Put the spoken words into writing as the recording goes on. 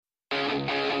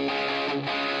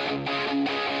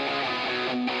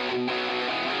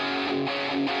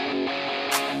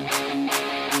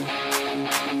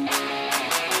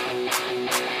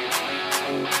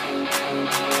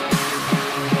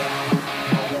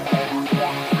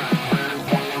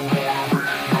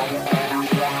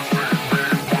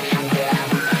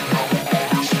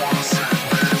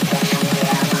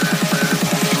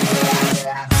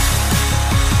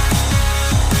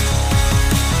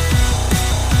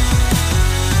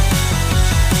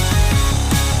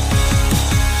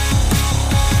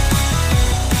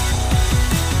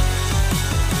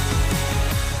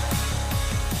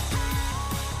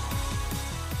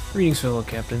Greetings, fellow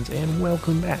captains, and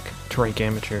welcome back to Rake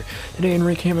Amateur. Today in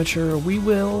Rake Amateur, we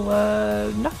will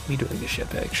not be doing a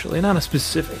ship, actually. Not a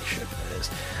specific ship, that is.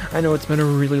 I know it's been a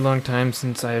really long time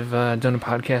since I've done a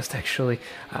podcast, actually.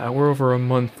 We're over a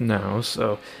month now,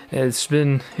 so it's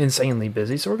been insanely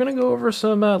busy. So we're going to go over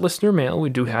some listener mail. We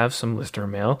do have some listener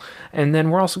mail. And then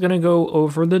we're also going to go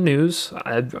over the news.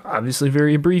 Obviously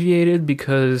very abbreviated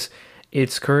because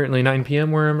it's currently 9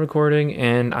 p.m. where I'm recording,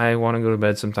 and I want to go to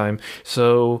bed sometime.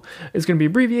 So it's going to be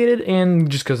abbreviated, and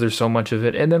just because there's so much of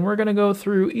it. And then we're going to go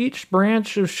through each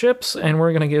branch of ships, and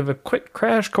we're going to give a quick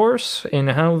crash course in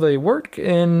how they work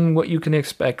and what you can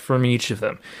expect from each of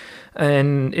them.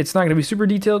 And it's not going to be super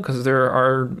detailed because there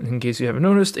are, in case you haven't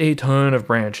noticed, a ton of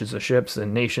branches of ships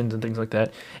and nations and things like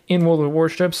that in World of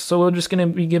Warships. So we're just going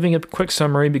to be giving a quick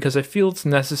summary because I feel it's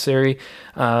necessary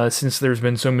since there's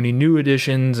been so many new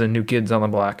additions and new kids on the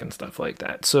block and stuff like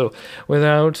that. So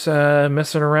without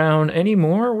messing around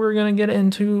anymore, we're going to get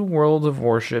into World of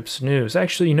Warships news.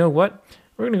 Actually, you know what?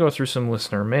 We're going to go through some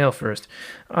listener mail first,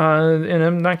 and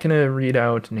I'm not going to read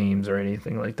out names or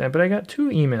anything like that, but I got 2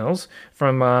 emails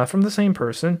from the same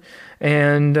person,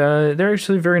 and they're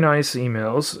actually very nice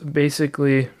emails,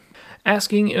 basically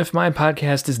asking if my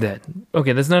podcast is dead.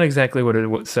 Okay, that's not exactly what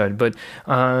it said, but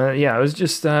yeah, it was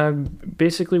just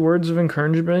basically words of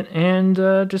encouragement and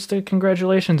just a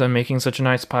congratulations on making such a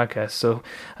nice podcast. So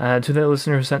to that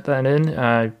listener who sent that in,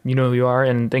 you know who you are,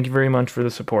 and thank you very much for the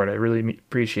support. I really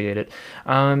appreciate it.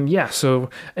 Yeah,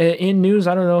 so in news,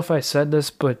 I don't know if I said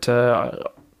this, but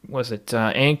was it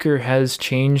Anchor has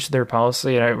changed their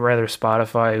policy, rather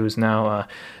Spotify, who's now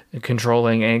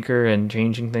controlling Anchor and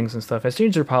changing things and stuff, has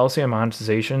changed their policy on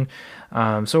monetization.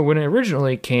 So when it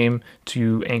originally came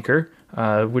to Anchor,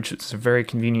 which is a very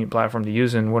convenient platform to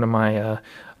use and one of my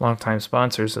longtime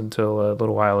sponsors until a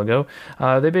little while ago,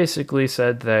 they basically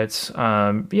said that,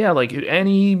 yeah, like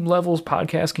any levels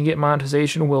podcast can get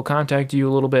monetization. We'll contact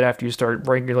you a little bit after you start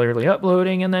regularly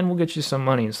uploading, and then we'll get you some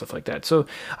money and stuff like that. So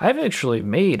I've actually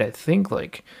made, I think,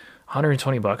 like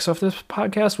 $120 off this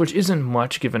podcast, which isn't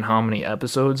much given how many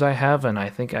episodes I have, and I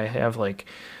think I have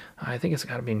I think it's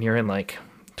got to be nearing like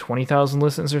 20,000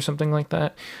 listens or something like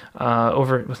that.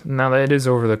 Now that is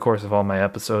over the course of all my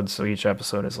episodes, so each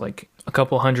episode is like a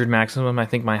couple hundred maximum. I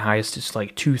think my highest is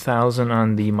like 2,000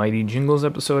 on the Mighty Jingles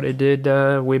episode I did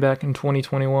way back in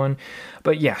 2021.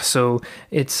 But yeah, so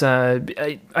it's I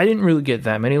didn't really get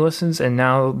that many listens, and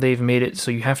now they've made it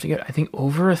so you have to get, I think,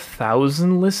 over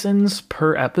 1,000 listens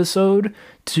per episode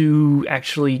to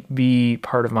actually be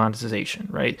part of monetization,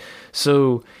 right?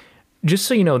 So just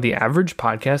so you know, the average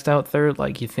podcast out there,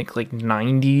 like you think like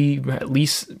 90, at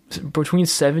least between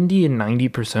 70 and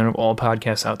 90% of all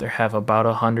podcasts out there have about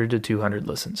 100 to 200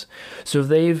 listens. So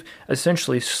they've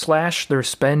essentially slashed their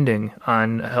spending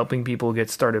on helping people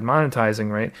get started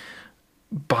monetizing, right,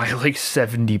 by like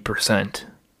 70%.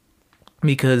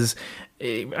 Because,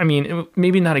 I mean,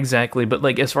 maybe not exactly, but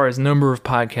like as far as number of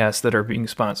podcasts that are being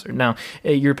sponsored. Now,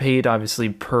 you're paid obviously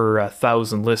per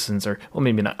 1,000 listens, or, well,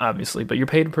 maybe not obviously, but you're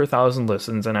paid per 1,000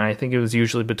 listens, and I think it was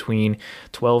usually between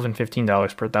 $12 and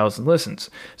 $15 per 1,000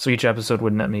 listens. So each episode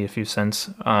would net me a few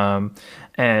cents,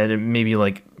 and maybe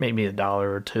a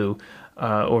dollar or two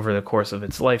over the course of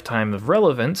its lifetime of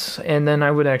relevance, and then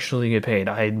I would actually get paid.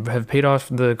 I have paid off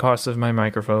the cost of my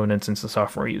microphone, and since the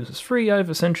software I use is free, I've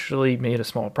essentially made a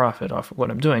small profit off of what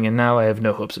I'm doing, and now I have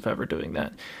no hopes of ever doing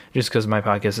that, just because my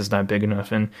podcast is not big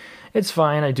enough, and it's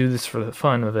fine, I do this for the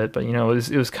fun of it, but you know,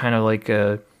 it was kind of like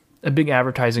a big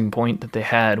advertising point that they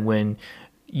had when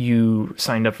you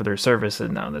signed up for their service,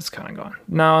 and now that's kind of gone.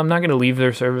 Now, I'm not going to leave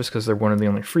their service because they're one of the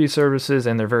only free services,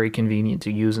 and they're very convenient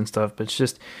to use and stuff, but it's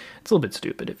a little bit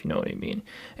stupid, if you know what I mean.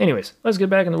 Anyways, let's get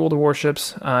back in the World of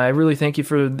Warships. I really thank you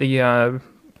for the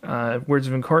words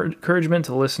of encouragement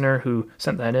to the listener who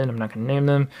sent that in. I'm not going to name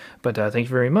them, but thank you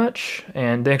very much.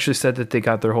 And they actually said that they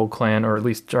got their whole clan, or at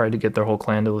least tried to get their whole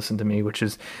clan to listen to me, which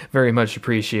is very much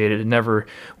appreciated. Never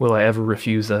will I ever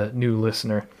refuse a new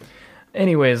listener.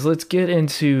 Anyways, let's get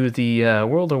into the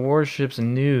World of Warships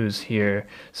news here.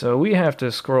 So we have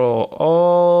to scroll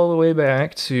all the way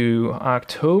back to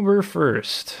October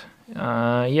 1st.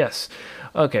 Yes.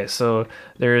 Okay, so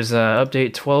there's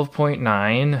update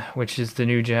 12.9, which is the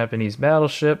new Japanese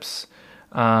battleships,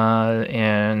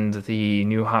 and the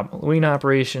new Halloween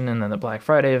operation, and then the Black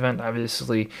Friday event.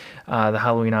 Obviously, the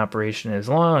Halloween operation is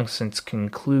long since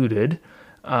concluded.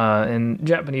 And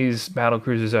Japanese battle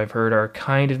cruisers, I've heard, are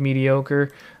kind of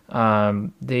mediocre.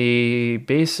 They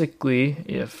basically,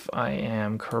 if I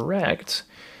am correct,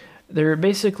 they're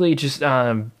basically just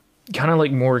kind of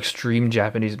like more extreme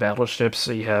Japanese battleships.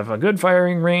 So you have a good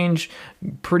firing range,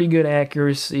 pretty good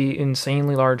accuracy,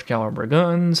 insanely large caliber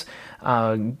guns,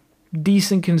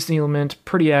 decent concealment,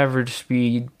 pretty average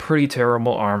speed, pretty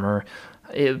terrible armor.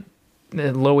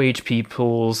 Low HP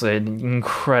pools and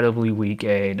incredibly weak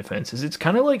AA defenses. It's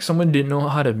kind of like someone didn't know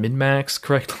how to min-max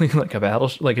correctly, like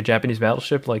a Japanese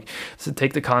battleship. Like, so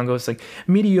take the Congo, it's like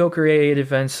mediocre AA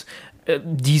defense,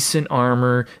 decent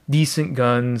armor, decent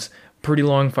guns, pretty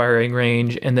long firing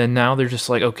range, and then now they're just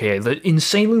like, okay, the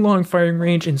insanely long firing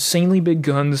range, insanely big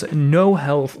guns, no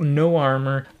health, no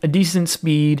armor, a decent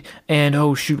speed, and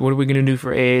oh shoot, what are we gonna do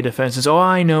for AA defenses? Oh,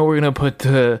 I know, we're gonna put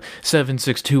the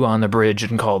 7.62 on the bridge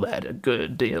and call that a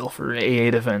good deal for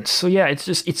AA defense. So yeah, it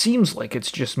seems like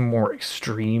it's just more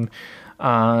extreme.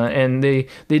 And they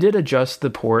did adjust the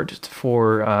port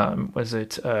for was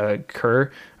it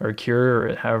Cure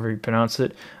or however you pronounce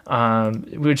it,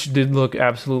 which did look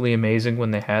absolutely amazing when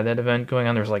they had that event going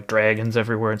on. There was like dragons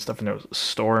everywhere and stuff, and there was a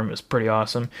storm. It was pretty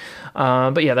awesome.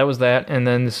 But yeah, that was that. And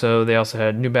then so they also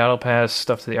had new battle pass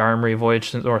stuff to the Armory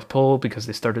Voyage to the North Pole because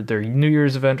they started their New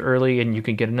Year's event early, and you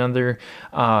can get another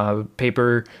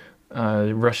paper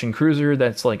Russian cruiser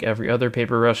that's like every other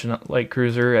paper Russian light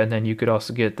cruiser, and then you could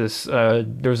also get this there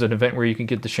was an event where you could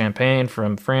get the champagne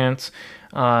from France,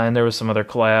 and there was some other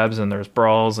collabs, and there's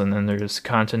brawls, and then there's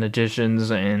content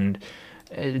editions, and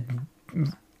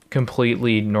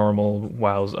completely normal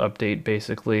WoW's update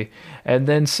basically. And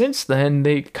then since then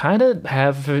they kind of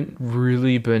haven't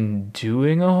really been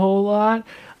doing a whole lot.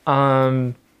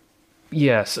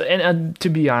 Yes, and to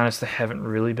be honest, I haven't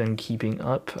really been keeping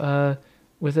up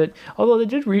with it. Although they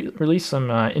did release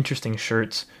some interesting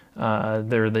shirts.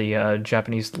 They're the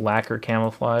Japanese lacquer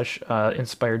camouflage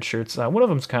inspired shirts. One of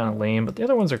them's kind of lame, but the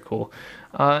other ones are cool.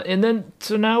 And then,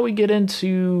 so now we get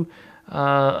into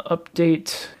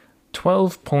update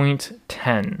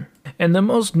 12.10. And the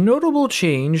most notable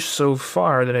change so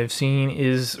far that I've seen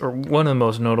is, or one of the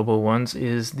most notable ones,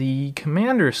 is the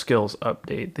commander skills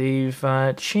update.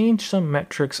 They've changed some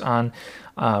metrics on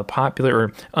popular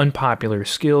or unpopular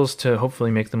skills to hopefully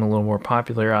make them a little more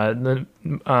popular. The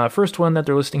first one that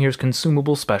they're listing here is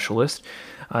Consumable Specialist.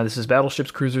 This is Battleships,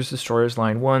 Cruisers, Destroyers,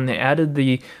 Line 1. They added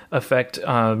the effect...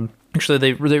 Actually,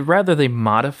 they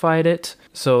modified it.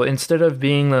 So instead of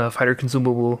being the fighter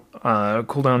consumable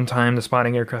cooldown time, the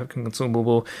spotting aircraft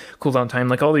consumable cooldown time,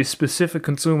 like all these specific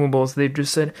consumables, they've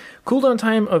just said cooldown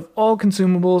time of all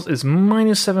consumables is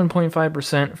minus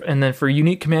 7.5%, and then for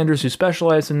unique commanders who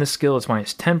specialize in this skill, it's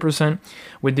minus 10%,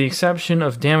 with the exception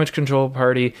of damage control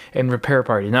party and repair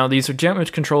party. Now, these are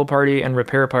damage control party and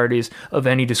repair parties of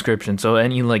any description, so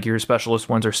any like your specialist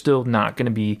ones are still not going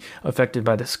to be affected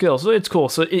by the skill. So it's cool.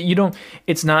 So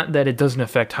it's not that it doesn't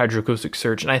affect hydroacoustic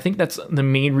search, and I think that's the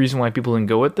main reason why people didn't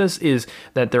go with this, is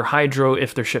that their hydro,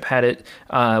 if their ship had it,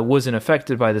 wasn't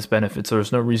affected by this benefit, so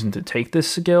there's no reason to take this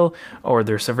skill, or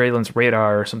their surveillance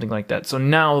radar or something like that. So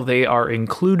now they are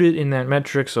included in that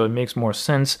metric, so it makes more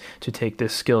sense to take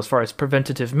this skill. As far as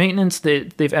preventative maintenance,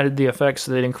 they've added the effects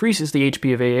that increases the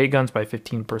HP of AA guns by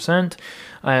 15%,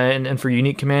 and for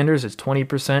unique commanders it's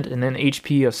 20%, and then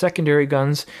HP of secondary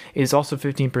guns is also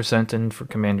 15%, and for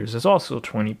commanders is also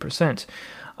 20%.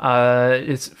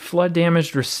 Its flood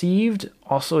damage received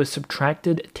also is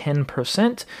subtracted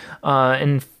 10%,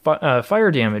 and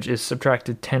fire damage is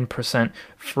subtracted 10%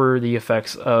 for the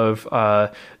effects of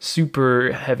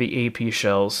super heavy AP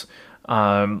shells,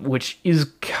 which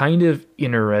is kind of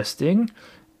interesting.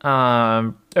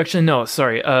 Actually, no,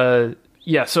 sorry.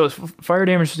 Yeah, so fire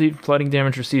damage received, flooding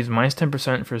damage received minus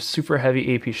 10% for super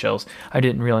heavy AP shells. I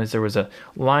didn't realize there was a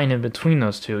line in between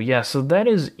those two. Yeah, so that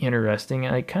is interesting.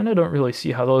 I kind of don't really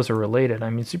see how those are related.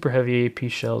 I mean, super heavy AP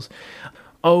shells.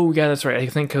 Oh, yeah, that's right. I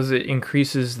think because it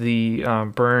increases the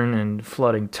burn and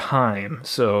flooding time.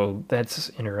 So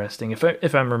that's interesting.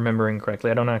 If I'm remembering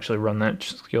correctly, I don't actually run that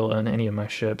skill on any of my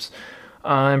ships.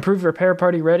 Improve repair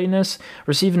party readiness.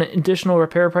 Receive an additional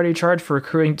repair party charge for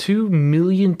accruing 2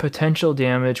 million potential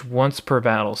damage once per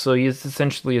battle. So it's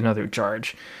essentially another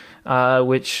charge.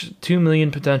 which 2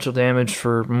 million potential damage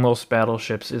for most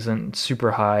battleships isn't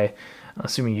super high,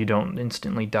 assuming you don't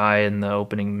instantly die in the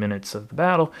opening minutes of the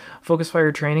battle. Focus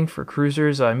fire training for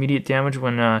cruisers, immediate damage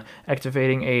when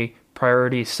activating a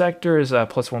priority sector is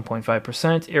plus 1.5%.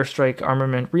 Airstrike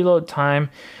armament reload time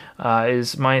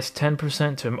is minus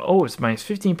 10% to, it's minus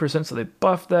 15%, so they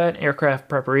buffed that. Aircraft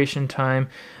preparation time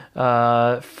is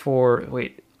that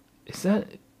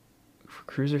for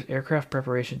cruisers? Aircraft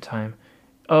preparation time.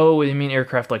 Oh, you mean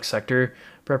aircraft like sector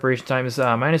preparation time is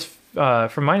from minus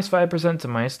 5% to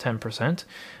minus 10%.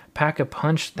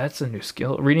 Pack-a-punch, that's a new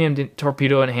skill. Rhenium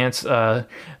torpedo enhanced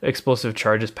explosive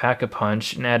charges,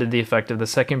 pack-a-punch, and added the effect of the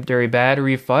secondary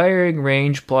battery firing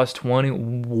range plus 20.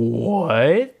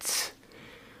 What?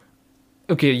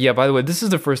 Okay, yeah, by the way, this is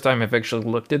the first time I've actually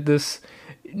looked at this.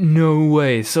 No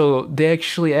way. So they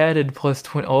actually added plus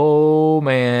 20. Oh,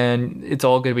 man. It's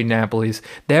all going to be Napolis.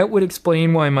 That would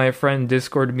explain why my friend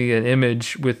Discorded me an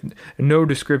image with no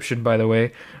description, by the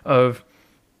way, of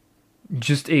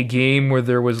just a game where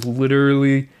there was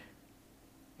literally,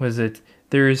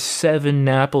 there's 7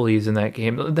 Napolis in that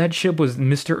game. That ship was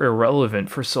Mr. Irrelevant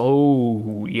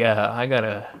yeah, I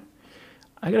gotta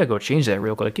go change that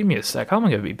real quick. Give me a sec. How am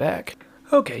I gonna be back?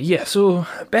 Okay, yeah, so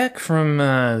back from,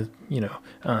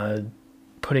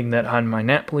 putting that on my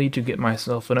Napoli to get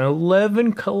myself an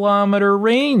 11-kilometer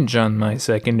range on my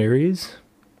secondaries.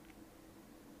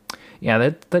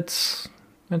 Yeah, that's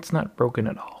not broken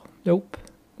at all. Nope.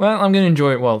 Well, I'm going to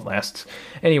enjoy it while it lasts.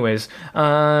 Anyways,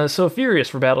 so Furious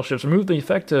for battleships. Remove the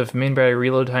effect of main battery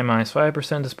reload time minus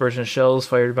 5%. Dispersion of shells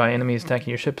fired by enemies attacking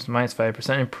your ship is minus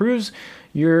 5%.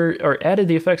 Added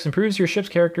the effects improves your ship's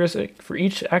characteristic for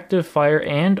each active fire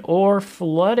and or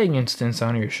flooding instance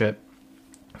on your ship.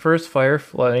 First, fire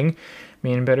flooding.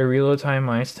 Main battery reload time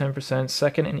minus 10%.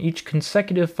 Second, in each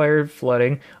consecutive fire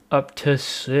flooding, up to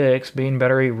 6. Main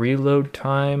battery reload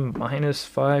time minus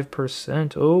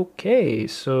 5%. Okay,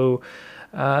 so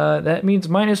that means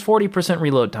minus 40%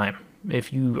 reload time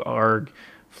if you are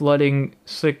flooding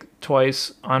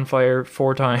twice, on fire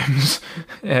 4 times.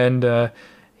 And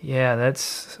yeah,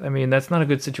 that's not a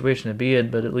good situation to be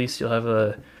in, but at least you'll have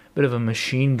a bit of a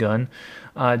machine gun.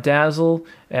 Dazzle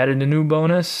added a new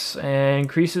bonus and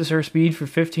increases her speed for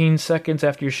 15 seconds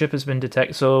after your ship has been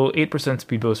detected. So 8%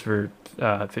 speed boost for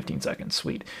 15 seconds.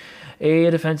 Sweet. AA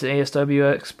defense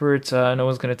ASW experts. No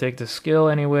one's going to take this skill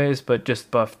anyways, but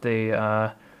just buff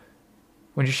the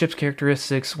when your ship's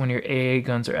characteristics, when your AA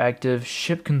guns are active,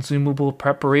 ship consumable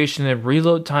preparation and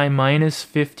reload time minus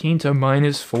 15 to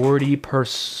minus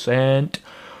 40%.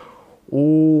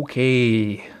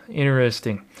 Okay,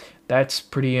 interesting. That's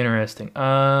pretty interesting.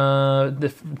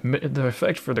 The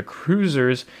effect for the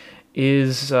cruisers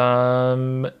is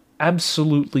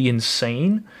absolutely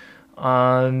insane.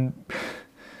 It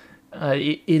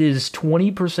is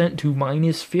 20% to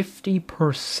minus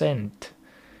 50%.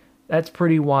 That's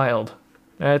pretty wild.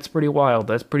 That's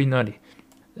pretty nutty.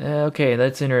 Okay,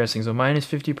 that's interesting. So minus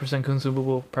 50%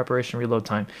 consumable preparation reload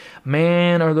time.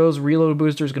 Man, are those reload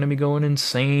boosters going to be going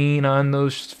insane on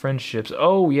those French ships.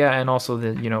 Oh, yeah, and also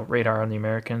the, radar on the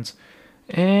Americans.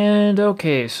 And,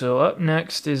 okay, so up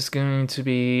next is going to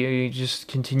be just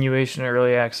continuation of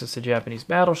early access to Japanese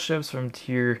battleships from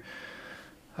tier,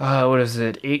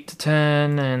 8 to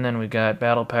 10, and then we got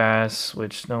Battle Pass,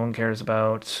 which no one cares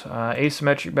about.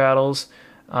 Asymmetric battles.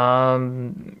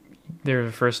 They're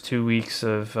the first 2 weeks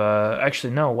of,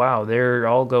 they're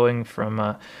all going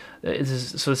from,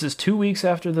 this is 2 weeks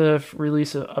after the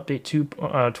release of update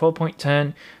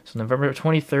 12.10, so November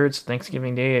 23rd, so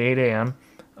Thanksgiving Day at 8 a.m.,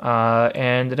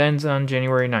 and it ends on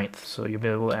January 9th, so you'll be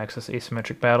able to access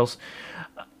asymmetric battles.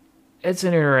 It's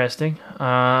interesting,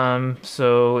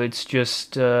 so it's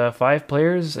just 5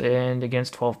 players and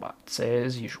against 12 bots,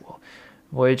 as usual.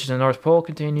 Voyage to the North Pole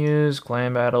continues.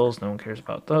 Clan battles, no one cares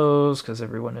about those because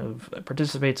everyone who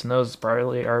participates in those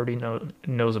probably already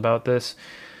knows about this.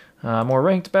 More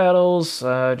ranked battles,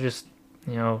 alright,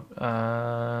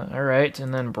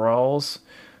 and then brawls.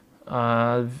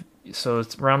 So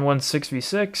it's round 1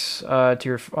 6v6,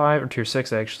 tier 5, or tier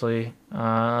 6 actually.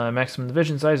 Maximum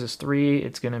division size is 3.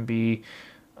 It's going to be,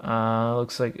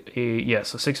 looks like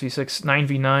so 6v6,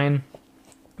 9v9.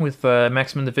 With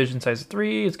maximum division size of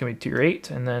 3, it's going to be tier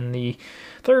 8, and then the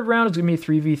third round is going to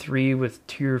be 3v3 with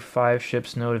tier 5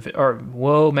 ships.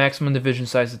 Maximum division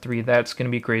size of 3, that's going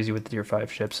to be crazy with tier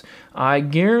 5 ships. I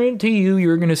guarantee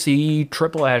you're going to see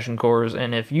triple Ashen Cores,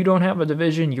 and if you don't have a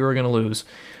division, you're going to lose.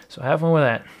 So have fun with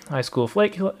that. High school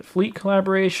fleet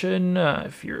collaboration,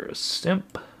 if you're a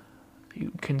simp,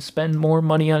 you can spend more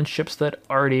money on ships that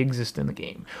already exist in the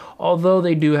game. Although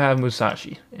they do have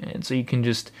Musashi, and so you can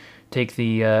just take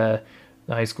the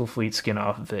the high school fleet skin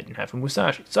off of it and have a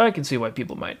Musashi. So I can see why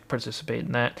people might participate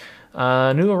in that.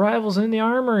 New arrivals in the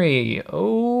armory.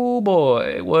 Oh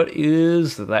boy, what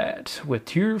is that? With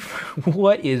tier,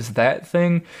 what is that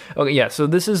thing? Okay, yeah. So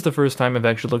this is the first time I've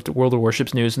actually looked at World of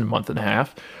Warships news in a month and a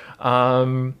half.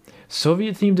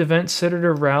 Soviet-themed event centered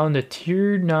around the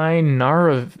Tier 9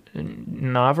 Navarin.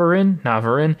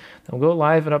 They'll go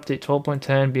live at update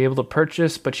 12.10, be able to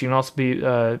purchase, but you can also be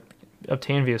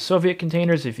obtained via Soviet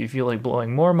containers if you feel like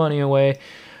blowing more money away.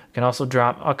 You can also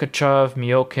drop Akachev,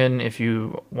 Myokin if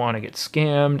you want to get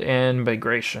scammed, and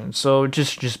Bagration. So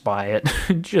just buy it.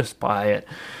 Just buy it.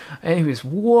 Anyways,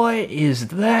 what is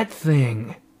that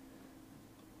thing?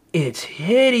 It's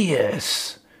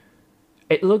hideous.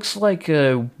 It looks like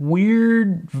a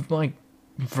weird, like,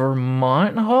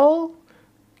 Vermont hull?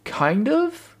 Kind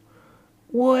of?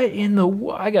 What in the...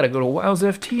 I gotta go to WoW's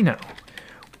FT now.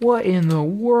 What in the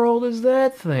world is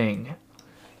that thing?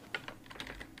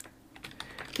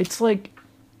 It's like...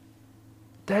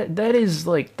 That is...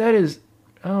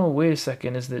 Oh, wait a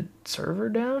second. Is the server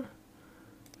down?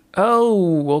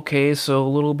 Oh, okay, so a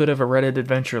little bit of a Reddit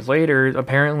adventure later.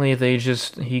 Apparently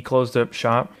he closed up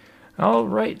shop.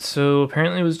 Alright, so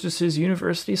apparently it was just his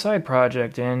university side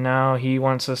project, and now he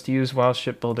wants us to use WoW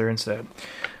Shipbuilder instead.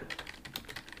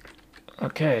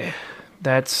 Okay,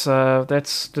 that's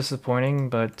disappointing,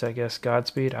 but I guess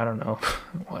Godspeed, I don't know.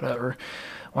 Whatever.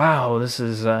 Wow, this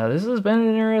has been an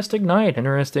interesting night,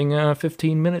 interesting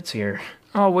 15 minutes here.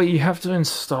 Oh wait, you have to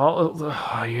install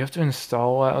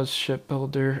WoW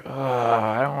Shipbuilder.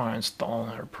 I don't want to install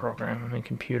another program on my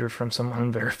computer from some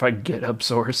unverified GitHub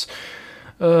source.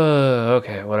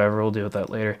 Okay, whatever, we'll deal with that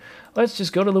later. Let's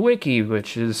just go to the wiki,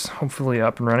 which is hopefully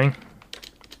up and running.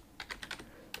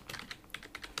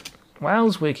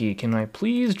 WoW's wiki, can I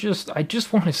please I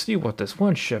just want to see what this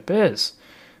one ship is.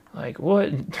 Like, what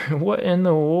in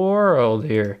the world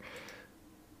here?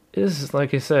 This is,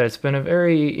 like I said, it's been a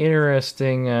very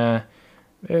interesting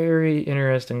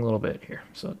little bit here.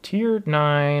 So, Tier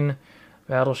 9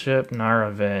 Battleship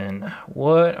Naravan.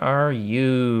 What are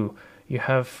you? You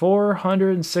have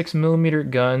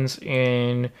 406mm guns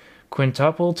in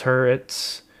quintuple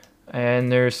turrets,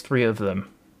 and there's 3 of them.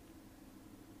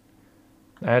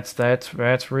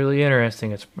 That's really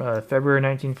interesting. It's February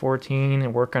 1914,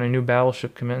 and work on a new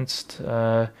battleship commenced.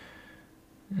 Another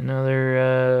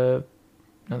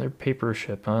paper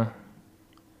ship, huh?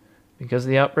 Because of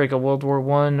the outbreak of World War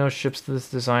I, no ships to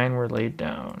this design were laid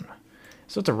down.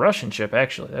 So it's a Russian ship,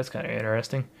 actually. That's kind of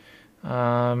interesting.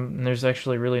 And there's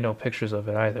actually really no pictures of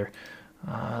it either.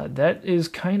 That is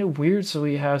kind of weird. So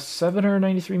we have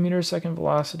 793 meters per second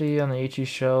velocity on the HE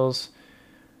shells.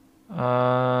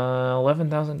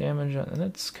 11,000 damage, and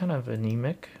that's kind of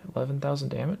anemic. 11,000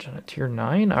 damage on a tier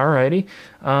 9. Alrighty.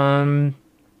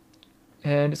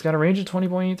 And it's got a range of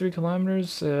 20.83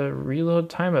 kilometers, reload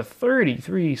time of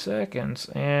 33 seconds,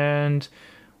 and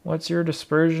what's your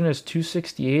dispersion is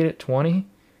 268 at 20.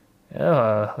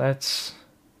 That's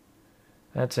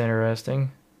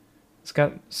interesting. It's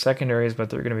got secondaries,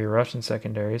 but they're going to be Russian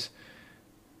secondaries.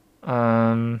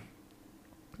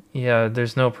 Yeah,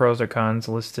 there's no pros or cons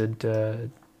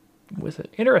listed with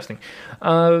it. Interesting.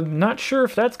 Not sure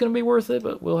if that's going to be worth it,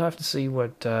 but we'll have to see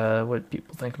what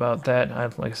people think about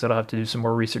that. Like I said, I'll have to do some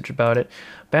more research about it.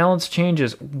 Balance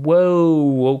changes.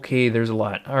 Whoa, okay, there's a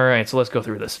lot. All right, so let's go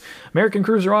through this. American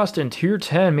Cruiser Austin, Tier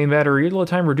 10, main battery reload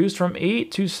time reduced from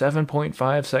 8 to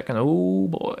 7.5 seconds. Oh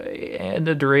boy. And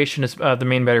the duration is the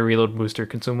main battery reload booster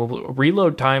consumable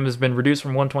reload time has been reduced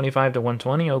from 125 to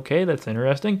 120. Okay, that's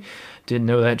interesting. Didn't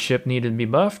know that ship needed to be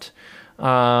buffed.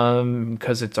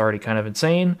 Because it's already kind of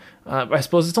insane. I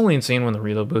suppose it's only insane when the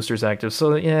reload booster is active,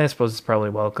 so yeah, I suppose it's probably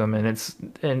welcome, and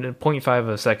 0.5 of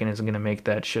a second isn't going to make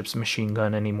that ship's machine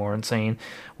gun any more insane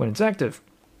when it's active.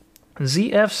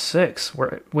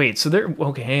 ZF6, wait, so they're,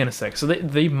 okay, hang on a sec, so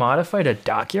they modified a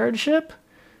dockyard ship?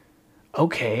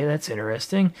 Okay, that's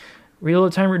interesting.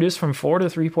 Reload time reduced from 4 to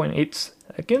 3.8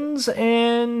 seconds,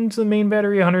 and the main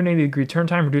battery 180 degree turn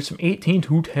time reduced from 18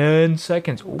 to 10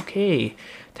 seconds. Okay.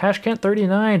 Tashkent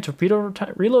 39, torpedo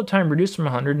reload time reduced from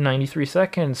 193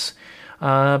 seconds.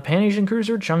 Pan-Asian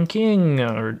Cruiser Chungking,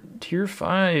 or Tier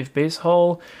 5, base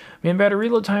hull. Main battery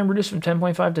reload time reduced from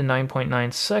 10.5 to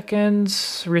 9.9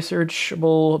 seconds.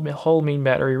 Researchable hull main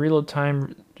battery reload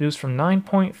time reduced from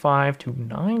 9.5 to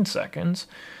 9 seconds.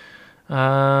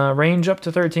 Range up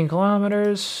to 13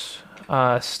 kilometers.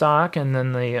 Stock, and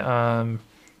then the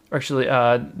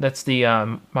that's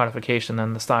the modification.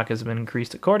 Then the stock has been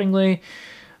increased accordingly.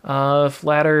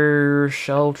 Flatter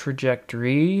shell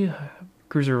trajectory.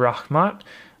 Cruiser Rakhmat,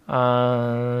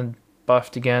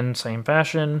 buffed again, same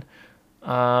fashion.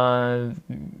 Uh,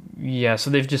 yeah, so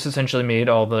they've just essentially made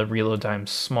all the reload times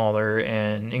smaller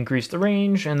and increased the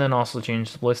range, and then also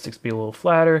changed the ballistics to be a little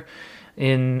flatter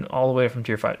in all the way from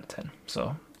tier 5 to 10.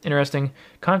 So interesting.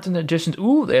 Content additions.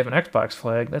 Ooh, they have an Xbox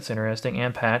flag. That's interesting.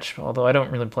 And patch, although I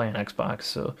don't really play on Xbox,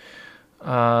 so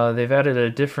they've added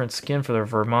a different skin for their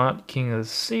Vermont King of the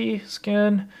Sea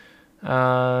skin.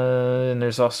 And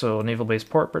there's also naval base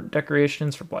port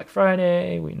decorations for Black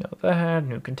Friday. We know that.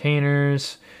 New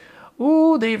containers.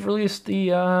 Ooh, they've released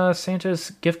the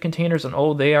Santa's gift containers, and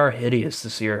oh, they are hideous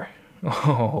this year.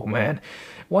 Oh, man.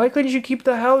 Why couldn't you keep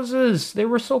the houses? They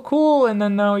were so cool, and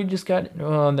then now you just got...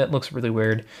 Oh, that looks really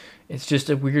weird. It's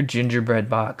just a weird gingerbread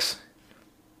box.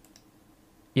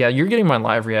 Yeah, you're getting my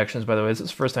live reactions, by the way. This is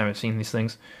the first time I've seen these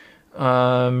things.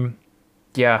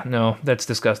 Yeah, no, that's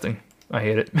disgusting. I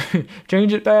hate it.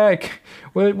 Change it back.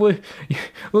 What?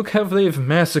 Look how they've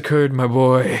massacred my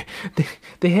boy.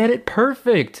 They had it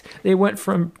perfect. They went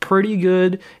from pretty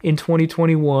good in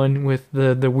 2021 with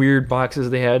the weird boxes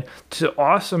they had to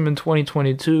awesome in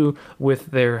 2022 with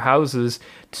their houses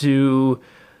to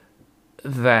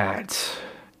that.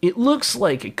 It looks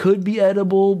like it could be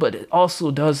edible, but it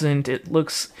also doesn't.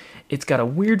 It's got a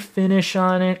weird finish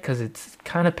on it because it's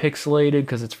kind of pixelated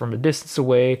because it's from a distance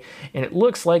away, and it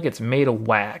looks like it's made of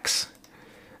wax.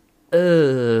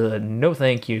 No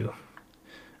thank you.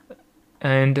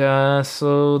 And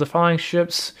so the following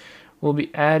ships will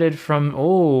be added from...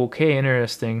 Oh, okay,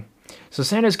 interesting. So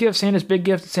Santa's Gift, Santa's Big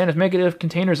Gift, and Santa's Mega Gift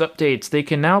containers updates. They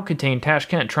can now contain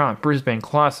Tashkent, Tromp, Brisbane,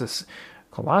 Colossus.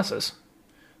 Colossus?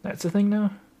 That's the thing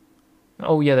now?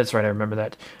 Oh, yeah, that's right. I remember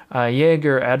that.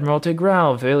 Jaeger, Admiralty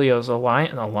Grau, Valios,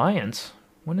 Alliance.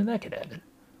 When did that get added?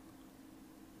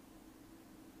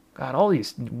 God, all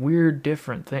these weird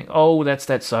different things. Oh, that's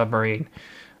that submarine.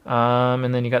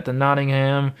 And then you got the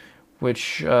Nottingham,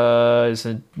 which is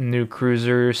a new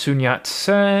cruiser. Sun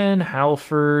Yat-sen,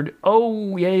 Halford.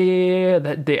 Oh, yeah.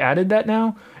 They added that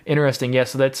now? Interesting. Yeah,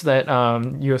 so that's that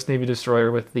U.S. Navy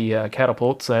destroyer with the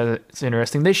catapults. It's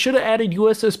interesting. They should have added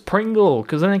USS Pringle,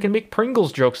 because then they can make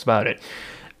Pringles jokes about it.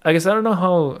 I guess I don't know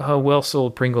how well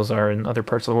sold Pringles are in other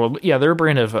parts of the world. But yeah, they're a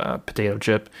brand of potato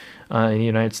chip in the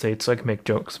United States, so I can make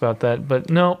jokes about that.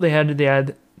 But no, they had to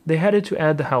add the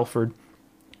Halford,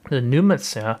 the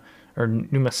Numacia,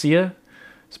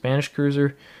 Spanish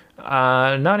cruiser.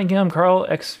 Nottingham, Carl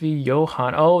XV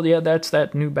Johan. Oh, yeah, that's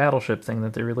that new battleship thing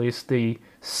that they released. The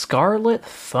Scarlet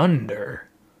Thunder.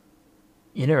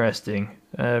 Interesting.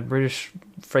 British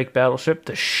freight battleship.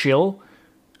 The Shill.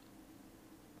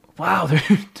 Wow,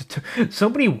 there's so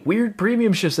many weird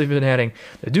premium ships they've been adding.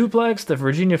 The Duplex, the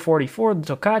Virginia 44,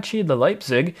 the Tokachi, the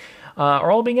Leipzig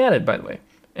are all being added, by the way.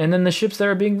 And then the ships that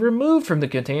are being removed from the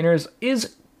containers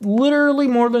is literally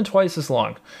more than twice as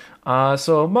long.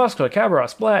 So Moscow,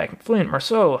 Cabros, Black, Flint,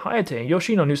 Marceau, Hayate,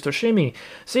 Yoshino, Nustoshimi,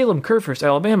 Salem, Kurfürst,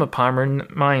 Alabama, Palmer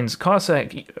Mines,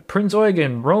 Cossack, Prince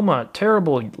Eugen, Roma,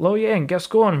 Terrible, Loyang,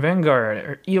 Gascon,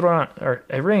 Vanguard,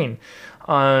 Iran,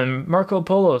 Marco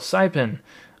Polo, Saipan,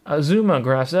 Azuma,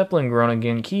 Graf Zeppelin,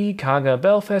 Groningen, Key, Kaga,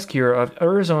 Belfast, Kira,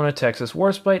 Arizona, Texas,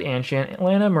 Warspite, Anshan,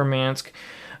 Atlanta, Murmansk,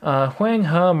 Huang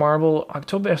He, Marble,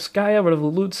 Oktoberskaya,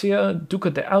 Revolucia,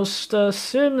 Duca de Aosta,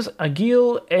 Sims,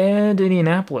 Agil, and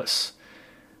Indianapolis.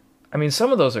 I mean,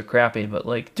 some of those are crappy, but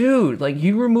like, dude, like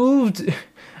you removed...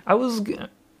 I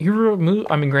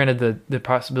mean, granted, the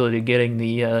possibility of getting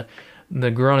the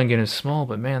Groningen is small,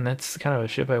 but man, that's kind of a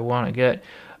ship I want to get.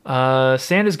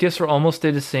 Santa's gifts will almost stay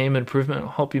the same. Improvement will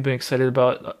help you be excited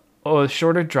about a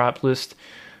shorter drop list.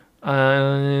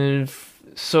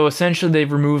 So essentially,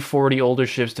 they've removed 40 older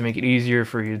ships to make it easier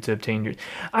for you to obtain your...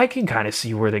 I can kind of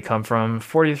see where they come from.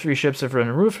 43 ships have been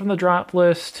removed from the drop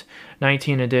list.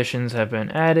 19 additions have been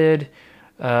added.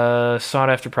 Sought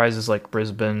after prizes like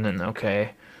Brisbane and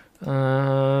okay.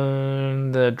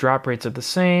 The drop rates are the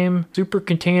same. Super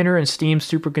Container and Steam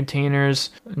Super Containers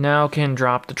now can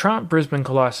drop the Tromp, Brisbane,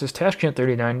 Colossus, Tashkent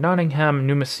 39, Nottingham,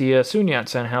 Numacia, Sun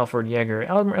Yat-sen, Halford, Jaeger,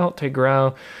 Admiralty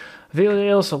Grau,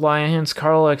 Valios, Alliance,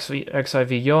 Carl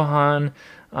XIV Johan,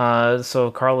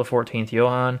 so Carl the 14th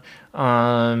Johan,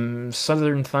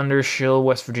 Southern Thunder, Shill,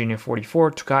 West Virginia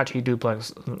 44, Tokachi,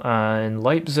 Duplex, and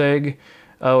Leipzig.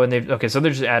 Oh, and so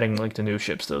they're just adding like the new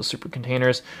ships, those super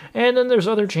containers, and then there's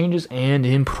other changes and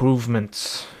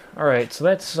improvements. All right, so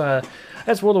that's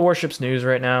World of Warships news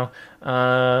right now.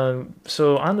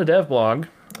 So on the dev blog,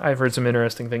 I've heard some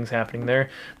interesting things happening there.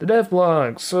 The dev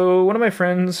blog. So one of my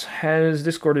friends has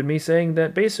Discorded me saying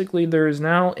that basically there is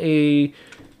now a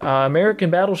American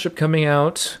battleship coming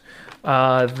out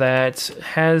that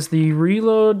has the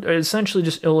reload, essentially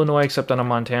just Illinois except on a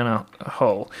Montana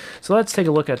hull. So let's take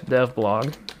a look at the dev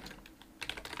blog.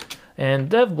 And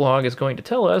DevBlog is going to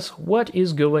tell us what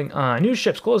is going on. New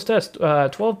ships, close test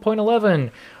 12.11.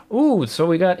 Ooh, so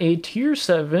we got a Tier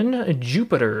 7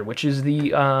 Jupiter, which is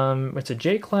the, it's a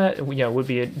J-class, yeah, it would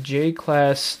be a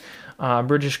J-class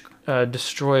British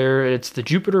destroyer. It's the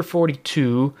Jupiter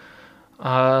 42.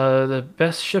 The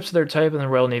best ships of their type in the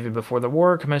Royal Navy before the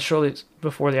war. Commenced shortly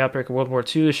before the outbreak of World War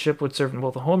II. The ship would serve in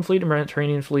both the Home Fleet and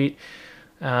Mediterranean Fleet.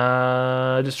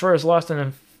 Destroyers lost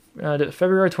in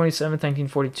February 27,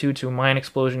 1942 to a mine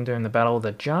explosion during the Battle of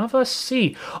the Java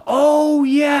Sea. Oh,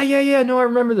 yeah. No, I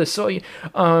remember this. So,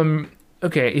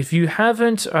 okay, if you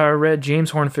haven't read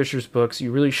James Hornfisher's books,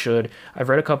 you really should. I've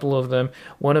read a couple of them.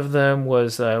 One of them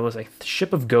was like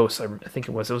Ship of Ghosts, I think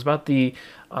it was. It was about the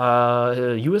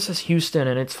USS Houston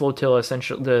and its flotilla,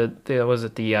 essentially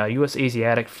the U.S.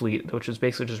 Asiatic Fleet, which was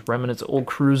basically just remnants of old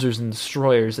cruisers and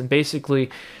destroyers, and basically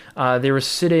they were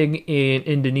sitting in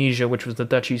Indonesia, which was the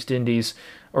Dutch East Indies,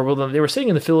 or well, they were sitting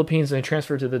in the Philippines and they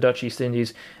transferred to the Dutch East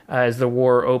Indies as the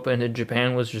war opened and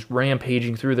Japan was just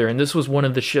rampaging through there. And this was one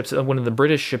of the ships, one of the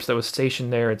British ships that was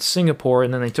stationed there at Singapore,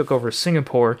 and then they took over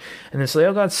Singapore, and then so they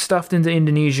all got stuffed into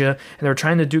Indonesia, and they were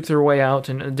trying to duke their way out,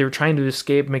 and they were trying to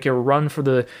escape, make a run for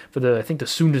the I think the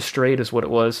Sunda Strait is what it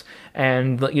was,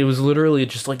 and it was literally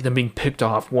just like them being picked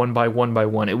off one by one by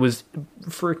one. It was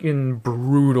freaking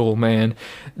brutal, man.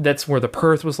 That's where the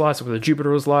Perth was lost, where the Jupiter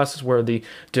was lost, is where the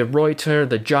De Ruyter,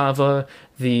 the Java,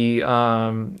 the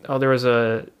there was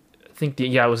a, I think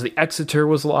it was the Exeter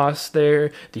was lost there,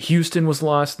 the Houston was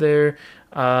lost there,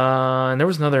 and there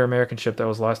was another American ship that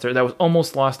was lost there, that was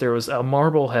almost lost there. It was a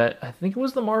Marblehead, I think it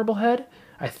was the Marblehead,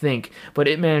 but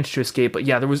it managed to escape. But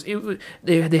yeah,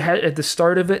 they had at the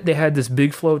start of it, they had this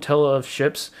big flotilla of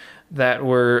ships that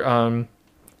were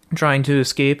trying to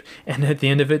escape, and at the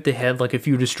end of it they had like a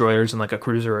few destroyers and like a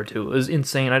cruiser or two. It was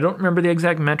insane. I don't remember the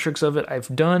exact metrics of it. I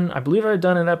believe I've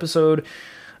done an episode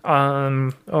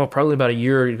probably about a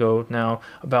year ago now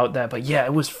about that, but yeah,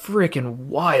 it was freaking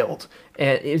wild,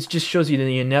 and it just shows you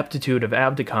the ineptitude of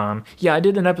Abdicom. Yeah, I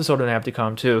did an episode on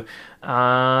Abdicom too.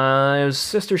 It was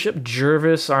sister ship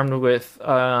Jervis, armed with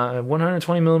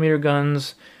 120mm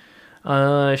guns.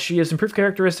 She has improved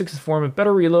characteristics in the form of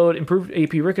better reload, improved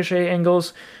AP ricochet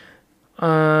angles,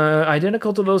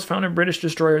 identical to those found in British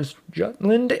destroyers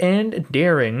Jutland and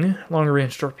Daring. Longer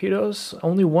range torpedoes,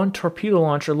 only one torpedo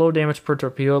launcher, low damage per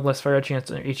torpedo, less fire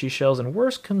chance on HE shells, and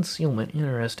worse concealment.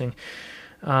 Interesting.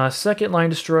 Second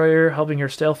line destroyer, helping her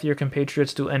stealthier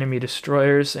compatriots to enemy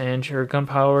destroyers, and her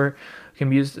gunpowder can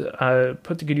be used,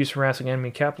 put to good use harassing enemy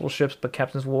capital ships, but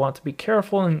captains will want to be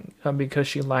careful because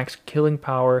she lacks killing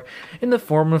power in the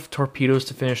form of torpedoes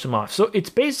to finish them off. So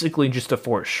it's basically just a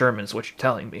Fort Sherman, is what you're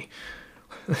telling me.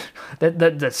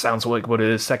 that sounds like what it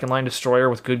is. Second line destroyer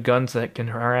with good guns that can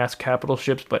harass capital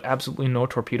ships, but absolutely no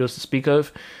torpedoes to speak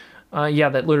of. Yeah,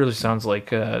 that literally sounds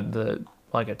like a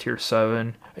tier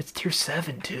 7. It's tier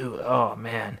 7 too. Oh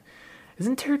man,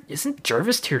 isn't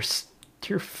Jervis tier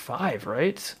 5,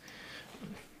 right?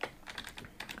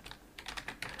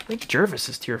 I think Jervis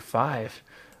is tier 5.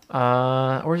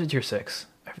 Or is it tier 6?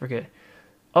 I forget.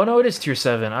 Oh no, it is tier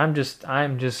 7. I'm just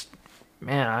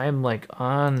man, I'm like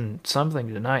on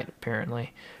something tonight,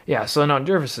 apparently. Yeah, so no,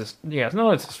 Jervis is, yeah,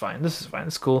 no, this is fine. This is fine.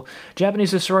 It's cool.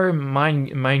 Japanese destroyer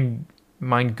Mangumo?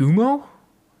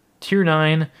 Tier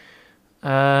 9. It's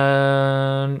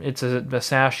a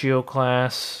Masashio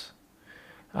class.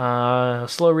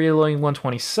 Slow reloading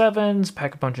 127s,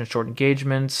 pack a punch and short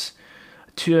engagements.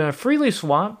 To freely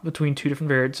swap between two different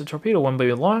variants of torpedo, one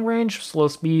being long range, slow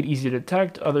speed, easy to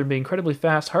detect, other being incredibly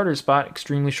fast, harder to spot,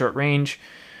 extremely short range.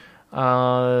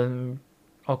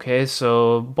 Okay,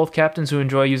 so both captains who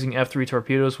enjoy using F3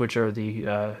 torpedoes, which are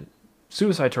the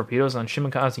suicide torpedoes on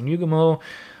Shimakaze Nugamo,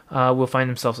 will find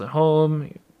themselves at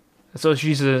home. So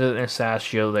she's an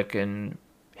Masashio that can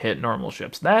hit normal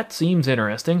ships. That seems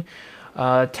interesting.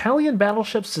 Italian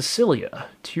battleship Sicilia,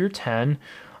 tier 10.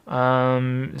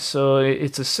 So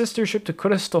it's a sister ship to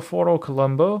Cristoforo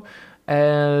Colombo,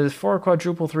 as 4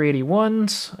 quadruple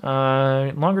 381s,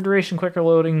 longer duration, quicker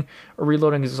loading or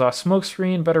reloading exhaust smoke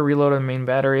screen, better reload on main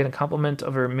battery, and a complement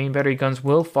of her main battery guns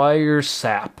will fire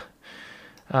SAP.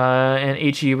 And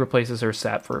HE replaces her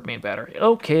SAP for her main battery.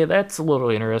 Okay, that's a little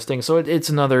interesting. So it's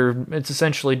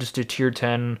essentially just a tier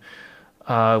 10,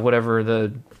 whatever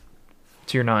the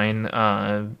tier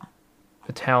 9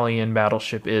 Italian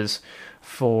battleship is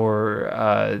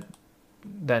for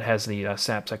that has the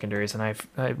SAP secondaries, and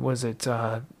it's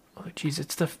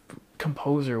the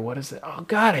composer. What is it? Oh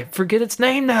God, I forget its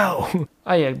name now.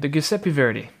 Oh yeah, the Giuseppe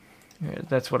Verdi. Yeah,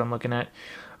 that's what I'm looking at.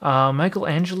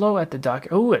 Michelangelo at the dock.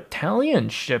 Oh, Italian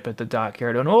ship at the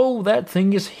dockyard. And oh, that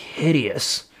thing is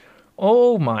hideous.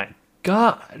 Oh my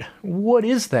God, what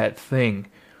is that thing?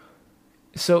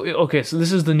 So okay, so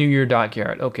this is the New Year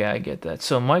dockyard. Okay, I get that.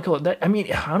 So Michael, I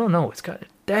mean, I don't know.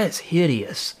 That is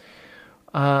hideous.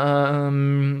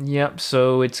 Yep.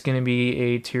 So it's gonna be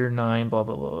a tier 9. Blah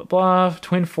blah blah blah blah.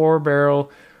 Twin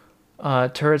 4-barrel.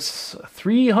 Turrets,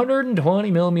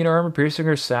 320 millimeter armor piercing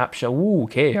or sap shell. Ooh,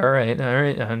 okay, all right.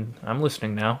 I'm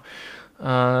listening now.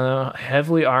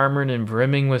 Heavily armored and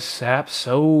brimming with sap,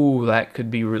 so that could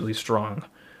be really strong.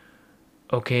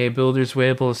 Okay, builders will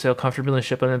able to sail comfortably in the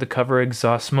ship under the cover.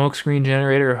 Exhaust smokescreen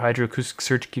generator. Hydroacoustic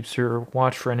search keeps her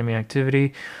watch for enemy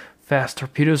activity. Fast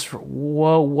torpedoes.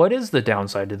 Whoa, what is the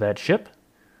downside to that ship?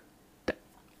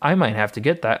 I might have to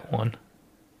get that one.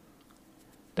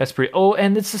 That's pretty. Oh,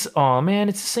 and it's this. Oh man,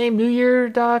 it's the same New Year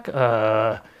doc.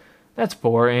 That's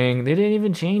boring. They didn't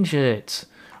even change it.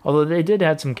 Although they did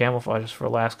add some camouflages for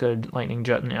Alaska, Lightning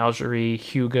Jet, and Algerie,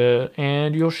 Hyuga,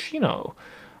 and Yoshino.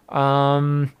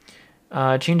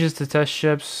 Changes to test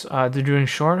ships. They're doing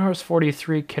Shorthorse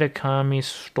 43, Kitakami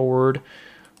stored.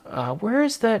 Where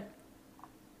is that?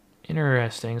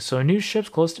 Interesting. So new ships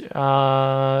close to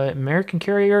American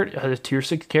carrier, tier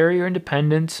 6 carrier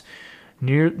Independence.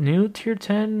 New tier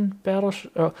 10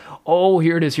 battleship.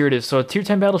 Here it is. So tier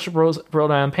 10 battleship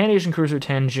Rhode Island, Pan Asian cruiser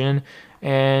Tenjin,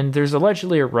 and there's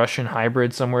allegedly a Russian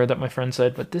hybrid somewhere that my friend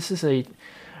said. But this is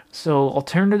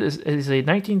alternative is a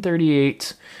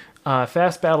 1938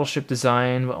 fast battleship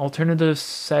design. Alternative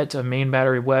set of main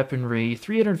battery weaponry,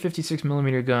 356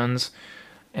 millimeter guns,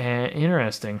 and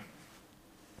interesting.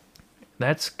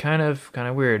 That's kind of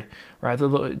weird. Rather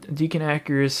low, decent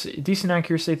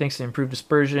accuracy thanks to improved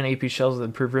dispersion, AP shells with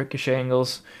improved ricochet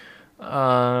angles,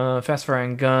 fast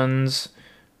firing guns,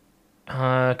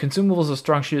 consumables of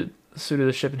strong suit of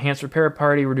the ship, enhanced repair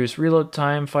party, reduced reload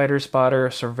time, fighter spotter,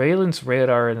 surveillance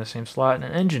radar in the same slot, and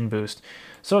an engine boost.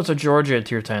 So it's a Georgia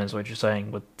tier 10 is what you're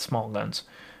saying with small guns,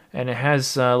 and it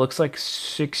has looks like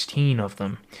 16 of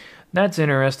them. That's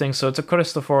interesting. So it's a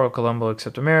Cristoforo Colombo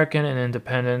except American and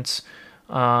Independence.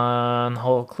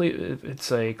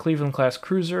 It's a Cleveland class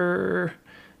cruiser,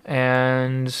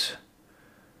 and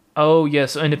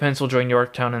yes, Independence will join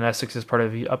Yorktown and Essex as part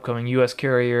of the upcoming U.S.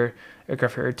 carrier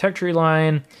aircraft carrier tech tree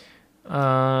line.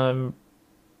 So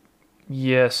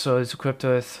it's equipped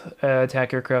with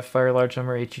attack aircraft, fire large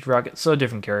number HE rockets, so a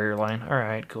different carrier line. All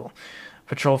right, cool.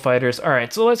 Patrol fighters. All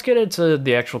right, so let's get into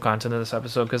the actual content of this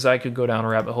episode because I could go down a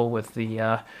rabbit hole with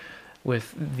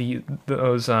those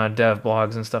dev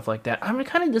blogs and stuff like that. I'm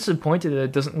kind of disappointed that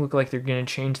it doesn't look like they're going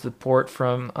to change the port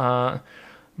from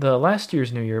the last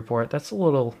year's New Year port. That's a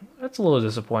little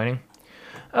disappointing.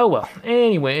 Oh well.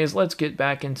 Anyways, let's get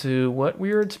back into what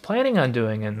we were planning on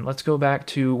doing, and let's go back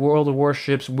to World of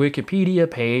Warships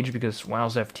Wikipedia page because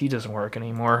WoW's FT doesn't work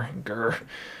anymore. Grr.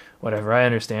 Whatever, I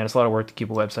understand. It's a lot of work to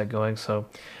keep a website going, so...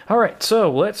 Alright,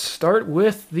 so let's start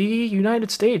with the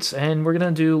United States, and we're gonna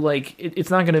do,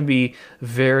 it's not gonna be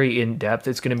very in-depth.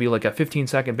 It's gonna be like a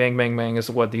 15-second bang, bang, bang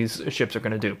is what these ships are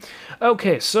gonna do.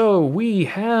 Okay, so we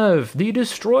have the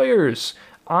destroyers.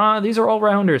 These are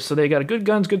all-rounders, so they got good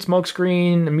guns, good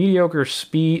smokescreen, mediocre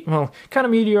speed, well, kind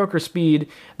of mediocre speed.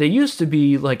 They used to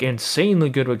be, insanely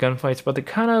good with gunfights, but they're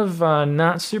kind of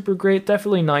not super great.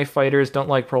 Definitely knife fighters, don't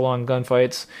like prolonged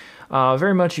gunfights.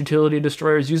 Very much utility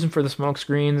destroyers, use them for the smoke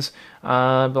screens.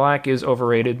 Black is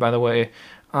overrated, by the way.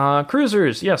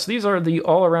 Cruisers, yes, these are the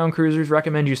all-around cruisers.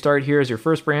 Recommend you start here as your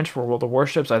first branch for World of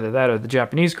Warships, either that or the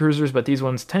Japanese cruisers, but these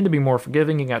ones tend to be more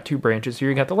forgiving. You got two branches here.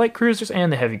 You got the light cruisers and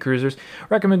the heavy cruisers.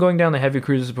 Recommend going down the heavy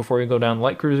cruisers before you go down the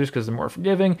light cruisers because they're more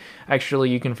forgiving. Actually,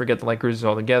 you can forget the light cruisers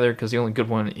altogether because the only good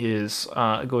one is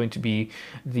going to be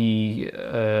the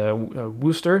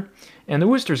Worcester. And the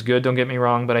Worcester's good, don't get me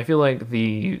wrong, but I feel like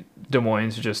the Des Moines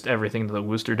is just everything that the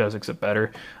Worcester does except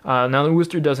better. Now, the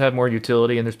Worcester does have more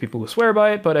utility, and there's people who swear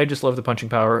by it, but I just love the punching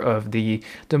power of the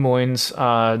Des Moines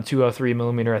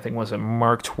 203mm, I think, was it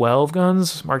Mark 12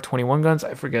 guns? Mark 21 guns?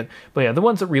 I forget. But yeah, the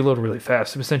ones that reload really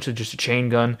fast. They're essentially just a chain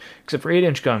gun, except for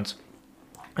 8-inch guns.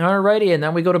 Alrighty, and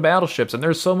then we go to battleships, and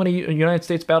there's so many United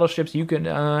States battleships, you can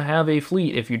have a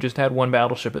fleet if you just had one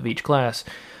battleship of each class.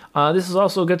 This is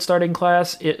also a good starting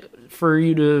class for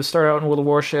you to start out in World of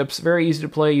Warships. Very easy to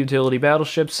play utility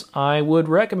battleships. I would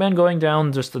recommend going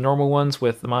down just the normal ones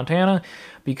with the Montana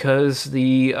because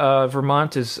the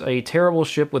Vermont is a terrible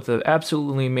ship with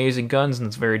absolutely amazing guns, and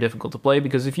it's very difficult to play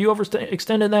because if you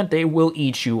overextend that, they will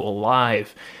eat you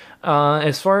alive.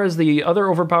 As far as the other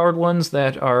overpowered ones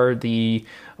that are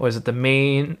there's a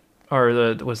main?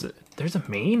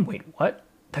 Wait, what?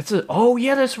 Oh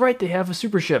yeah, that's right. They have a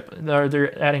super ship.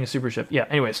 They're adding a super ship. Yeah.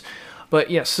 Anyways, But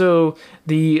yeah, so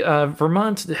the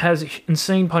Vermont has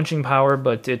insane punching power,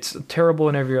 but it's terrible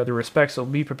in every other respect, so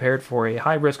be prepared for a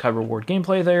high risk, high reward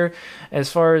gameplay there.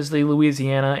 As far as the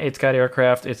Louisiana, it's got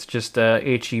aircraft, it's just a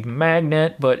HE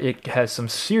magnet, but it has some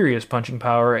serious punching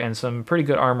power and some pretty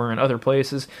good armor in other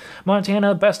places.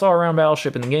 Montana, best all around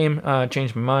battleship in the game,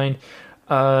 changed my mind.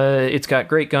 It's got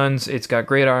great guns, it's got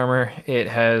great armor, it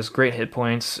has great hit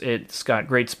points, it's got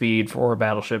great speed for a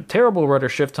battleship. Terrible rudder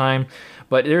shift time,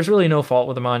 but there's really no fault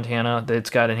with the Montana. It's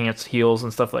got enhanced heals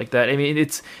and stuff like that. I mean,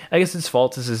 I guess its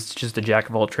fault is it's just a jack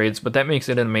of all trades, but that makes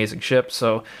it an amazing ship.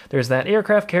 So there's that.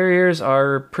 Aircraft carriers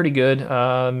are pretty good.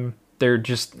 They're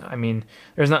just, I mean,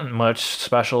 there's not much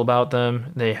special about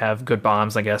them. They have good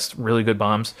bombs, I guess, really good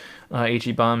bombs,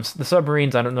 HE bombs. The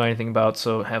submarines, I don't know anything about,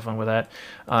 so have fun with that.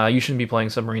 You shouldn't be playing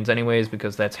submarines anyways,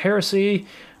 because that's heresy.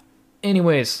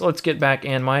 Anyways, let's get back,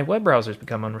 and my web browser's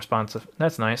become unresponsive.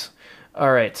 That's nice.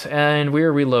 All right, and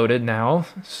we're reloaded now,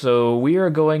 so we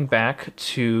are going back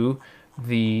to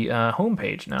the home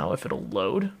page now, if it'll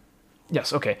load.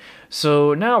 Yes, okay.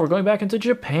 So now we're going back into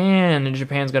Japan, and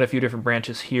Japan's got a few different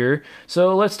branches here.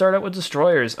 So let's start out with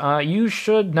destroyers. You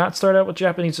should not start out with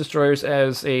Japanese destroyers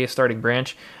as a starting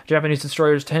branch. Japanese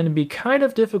destroyers tend to be kind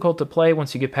of difficult to play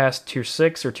once you get past Tier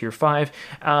 6 or Tier 5.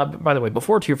 By the way,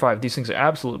 before Tier 5, these things are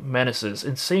absolute menaces.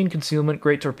 Insane concealment,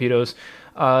 great torpedoes.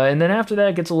 And then after that,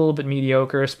 it gets a little bit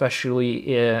mediocre,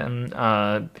 especially in...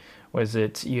 what is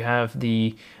it? You have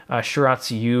the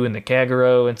Shiratsu and the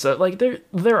Kagero, and so like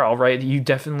they're all right. You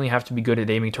definitely have to be good at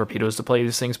aiming torpedoes to play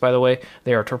these things. By the way,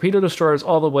 they are torpedo destroyers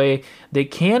all the way. They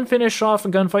can finish off a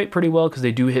gunfight pretty well because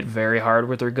they do hit very hard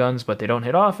with their guns, but they don't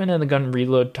hit often, and the gun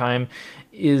reload time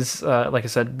is like I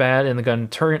said, bad, and the gun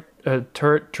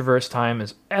turret traverse time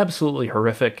is absolutely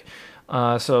horrific.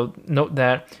 So note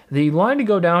that. The line to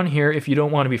go down here, if you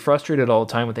don't want to be frustrated all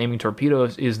the time with aiming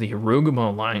torpedoes, is the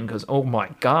Hirogumo line, because oh my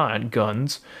god,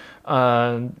 guns.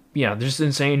 Yeah, there's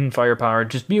insane firepower.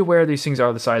 Just be aware these things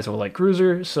are the size of a light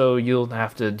cruiser, so you'll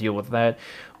have to deal with that.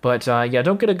 But yeah,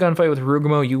 don't get a gunfight with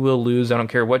Hirogumo. You will lose. I don't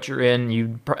care what you're in.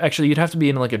 You'd have to be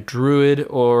in like a Druid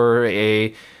or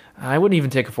a... I wouldn't even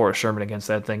take a Forrest Sherman against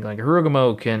that thing. Like,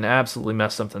 Hirogumo can absolutely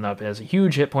mess something up. It has a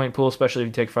huge hit point pool, especially if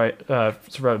you take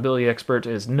Survivability Expert.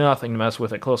 It is nothing to mess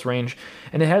with at close range.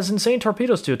 And it has insane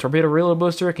torpedoes, too. Torpedo Reload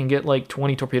Booster, it can get like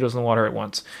 20 torpedoes in the water at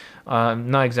once.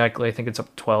 Not exactly, I think it's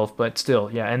up to 12, but still,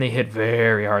 yeah. And they hit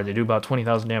very hard. They do about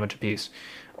 20,000 damage apiece.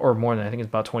 Or more than, I think it's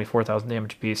about 24,000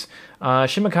 damage apiece.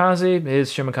 Shimakaze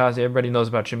is Shimakaze. Everybody knows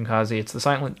about Shimakaze. It's the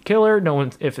silent killer. No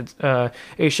one, if it's a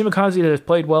Shimakaze that is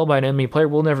played well by an enemy player,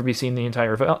 will never be seen the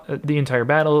entire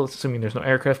battle, assuming there's no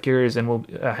aircraft carriers, and will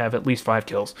have at least 5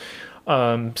 kills.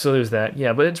 So there's that.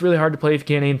 Yeah, but it's really hard to play if you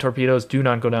can't aim torpedoes. Do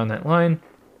not go down that line.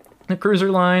 The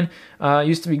cruiser line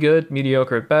used to be good,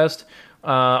 mediocre at best.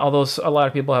 Although a lot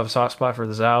of people have a soft spot for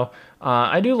the Zao.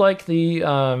 I do like the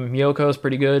Miyoko is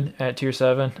pretty good at Tier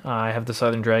 7. I have the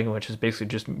Southern Dragon, which is basically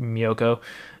just Miyoko.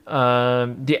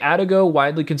 The Atago,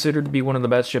 widely considered to be one of the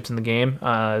best ships in the game.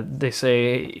 They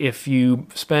say if you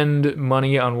spend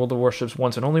money on World of Warships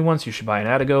once and only once, you should buy an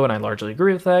Atago, and I largely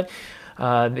agree with that.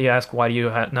 They ask, why do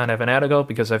you not have an Atago?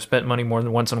 Because I've spent money more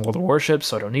than once on World of Warships,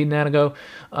 so I don't need an Atago.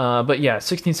 But yeah,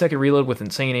 16-second reload with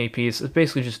insane APs. It's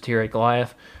basically just a Tier 8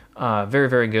 Goliath. Very,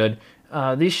 very good.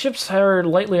 These ships are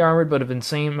lightly armored, but have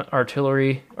insane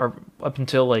artillery, or up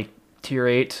until like Tier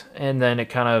 8, and then it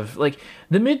kind of like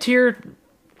the mid-tier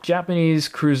Japanese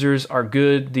cruisers are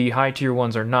good. The high tier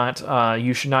ones are not.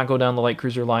 You should not go down the light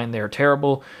cruiser line. They are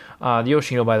terrible. The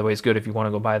Yoshino, by the way, is good if you want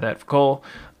to go buy that for coal.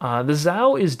 The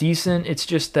Zao is decent. It's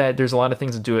just that there's a lot of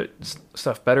things that do it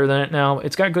stuff better than it now.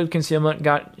 It's got good concealment,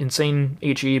 got insane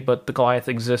HE, but the Goliath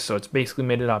exists, so it's basically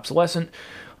made it obsolescent.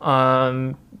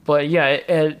 But yeah,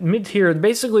 at mid-tier,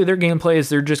 basically their gameplay is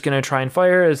they're just going to try and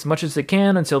fire as much as they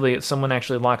can until someone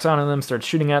actually locks onto them, starts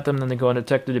shooting at them, then they go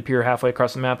undetected, appear halfway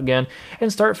across the map again,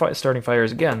 and starting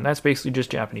fires again. That's basically just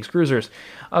Japanese cruisers.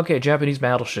 Okay, Japanese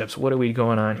battleships. What are we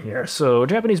going on here? So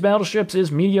Japanese battleships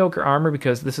is mediocre armor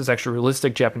because this is actually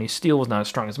realistic. Japanese steel was not as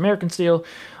strong as American steel.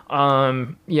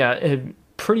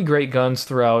 Pretty great guns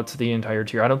throughout the entire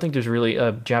tier. I don't think there's really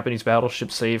a Japanese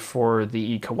battleship save for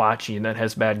the Kawachi that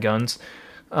has bad guns.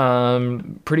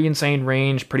 Pretty insane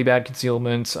range, pretty bad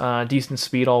concealment, decent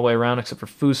speed all the way around except for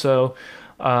Fuso.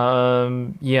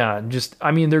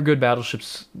 They're good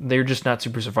battleships. They're just not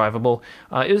super survivable.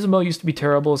 Izumo used to be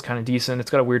terrible. It's kind of decent.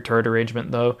 It's got a weird turret arrangement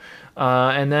though.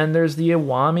 And then there's the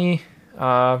Iwami,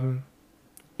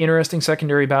 interesting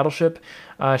secondary battleship.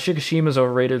 Shikishima's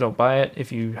overrated, don't buy it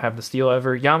if you have the steel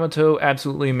ever. Yamato,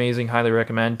 absolutely amazing, highly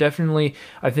recommend. Definitely,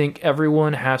 I think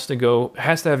everyone has to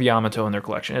have Yamato in their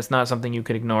collection. It's not something you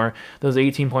could ignore. Those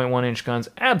 18.1-inch guns,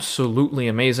 absolutely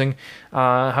amazing.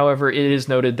 However, it is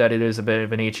noted that it is a bit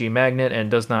of an HE magnet and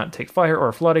does not take fire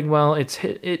or flooding well.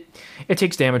 It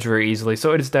takes damage very easily,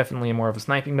 so it is definitely more of a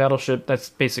sniping battleship. That's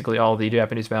basically all the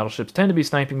Japanese battleships tend to be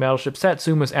sniping battleships.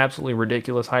 Satsuma's absolutely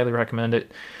ridiculous, highly recommend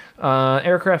it.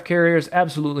 Aircraft carriers,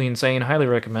 absolutely insane, highly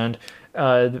recommend.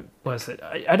 What is it?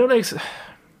 I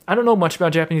don't know much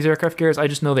about Japanese aircraft carriers. I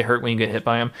just know they hurt when you get hit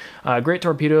by them. Great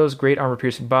torpedoes, great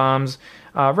armor-piercing bombs.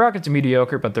 Rockets are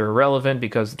mediocre, but they're irrelevant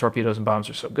because the torpedoes and bombs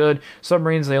are so good.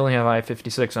 Submarines, they only have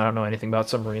I-56, and I don't know anything about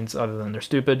submarines other than they're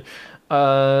stupid.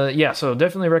 Yeah, so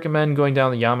definitely recommend going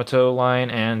down the Yamato line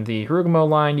and the Harugumo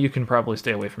line. You can probably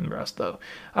stay away from the rest, though.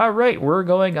 All right, we're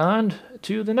going on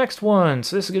to the next one.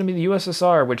 So this is going to be the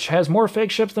USSR, which has more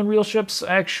fake ships than real ships.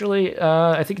 Actually,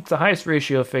 I think it's the highest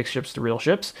ratio of fake ships to real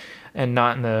ships, and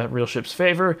not in the real ship's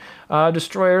favor.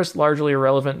 Destroyers, largely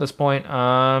irrelevant at this point.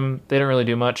 They don't really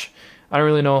do much. I don't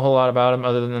really know a whole lot about them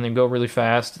other than they go really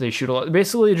fast. They shoot a lot.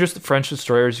 Basically, just the French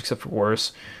destroyers, except for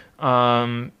worse.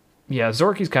 Yeah,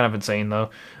 Zorky's kind of insane, though,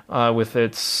 with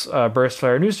its burst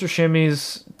fire. Nooster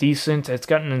Shimmy's decent. It's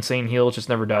got an insane heal. It just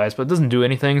never dies, but it doesn't do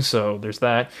anything, so there's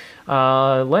that.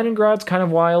 Leningrad's kind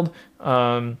of wild.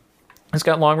 It's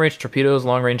got long-range torpedoes,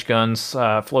 long-range guns,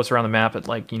 floats around the map at,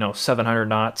 700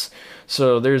 knots.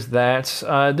 So there's that.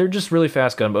 They're just really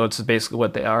fast gunboats is basically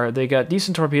what they are. They got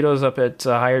decent torpedoes up at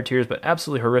higher tiers, but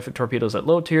absolutely horrific torpedoes at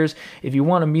low tiers. If you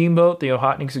want a meme boat, the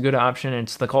Ochotnik's a good option.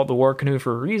 It's called the War Canoe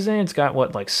for a reason. It's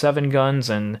got, 7 guns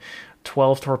and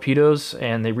 12 torpedoes,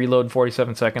 and they reload in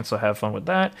 47 seconds, so have fun with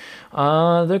that.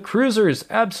 The cruisers,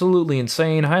 absolutely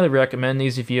insane. Highly recommend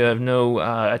these if you have no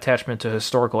attachment to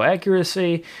historical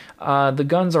accuracy. The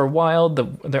guns are wild.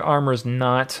 The armor's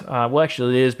not. Well,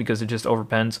 actually it is because it just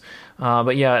overpens.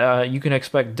 But yeah, you can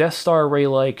expect Death Star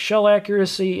Ray-like shell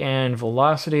accuracy and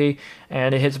velocity,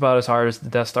 and it hits about as hard as the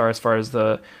Death Star as far as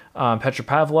the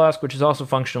Petropavlovsk, which is also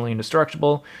functionally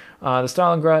indestructible. The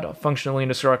Stalingrad, functionally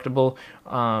indestructible.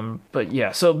 But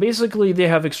yeah, so basically they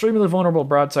have extremely vulnerable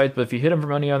broadsides, but if you hit them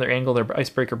from any other angle, their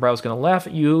icebreaker bow is going to laugh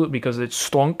at you because it's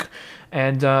stunk.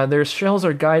 And their shells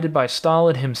are guided by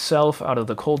Stalin himself out of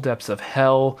the cold depths of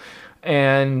hell.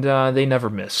 And they never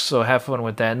miss, so have fun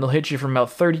with that. And they'll hit you from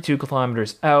about 32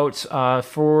 kilometers out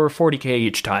for 40k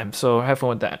each time, so have fun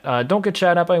with that. Don't get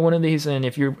shot at by one of these, and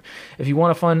if you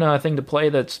want a fun thing to play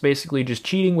that's basically just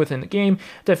cheating within the game,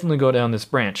 definitely go down this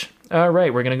branch.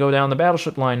 Alright, we're going to go down the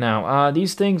battleship line now.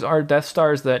 These things are Death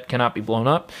Stars that cannot be blown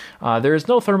up. There is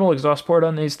no thermal exhaust port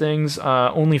on these things,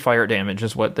 only fire damage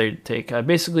is what they take.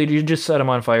 Basically, you just set them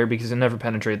on fire because they never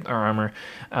penetrate our armor.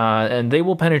 And they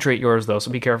will penetrate yours, though,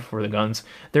 so be careful for the guns.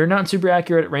 They're not super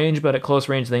accurate at range, but at close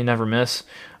range they never miss.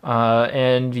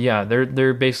 And yeah,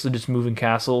 they're basically just moving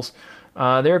castles.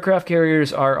 The aircraft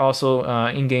carriers are also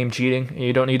in-game cheating.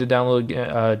 You don't need to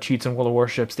download cheats in World of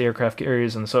Warships. The aircraft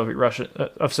carriers in the Soviet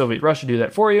Russia do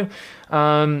that for you.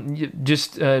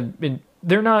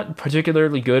 They're not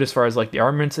particularly good as far as the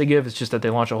armaments they give. It's just that they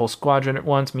launch a whole squadron at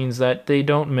once means that they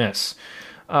don't miss.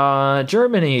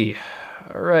 Germany.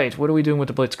 All right, what are we doing with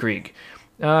the Blitzkrieg?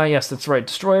 Yes, that's right.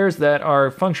 Destroyers that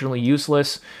are functionally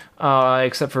useless,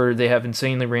 except for they have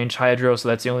insanely ranged hydro, so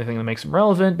that's the only thing that makes them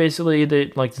relevant. Basically,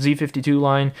 the Z-52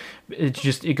 line,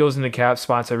 it goes into cap,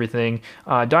 spots everything,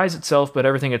 dies itself, but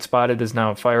everything it's spotted is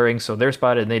now firing, so they're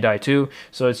spotted and they die too.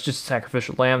 So it's just a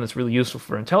sacrificial lamb that's really useful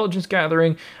for intelligence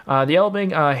gathering. The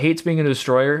Elbing hates being a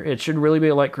destroyer. It should really be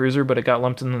a light cruiser, but it got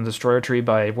lumped in the destroyer tree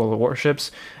by World of Warships.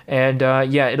 And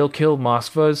yeah, it'll kill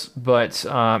Moskvas, but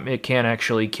it can't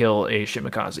actually kill a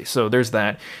Shimakaze. So there's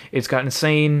that. It's got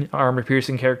insane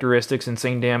armor-piercing characteristics,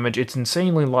 insane damage. It's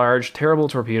insanely large, terrible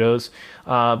torpedoes.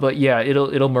 But yeah,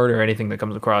 it'll murder anything that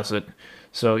comes across it.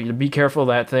 So you be careful of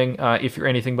that thing if you're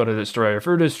anything but a destroyer. If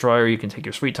you're a destroyer, you can take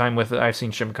your sweet time with it. I've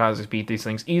seen Shimikazes beat these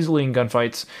things easily in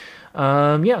gunfights.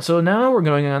 Yeah, so now we're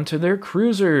going on to their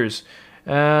cruisers.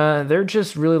 They're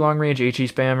just really long-range HE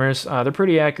spammers. They're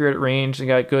pretty accurate at range. They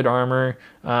got good armor.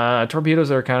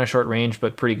 Torpedoes are kind of short-range,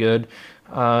 but pretty good.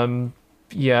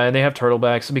 Yeah, and they have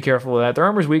turtlebacks, so be careful of that. Their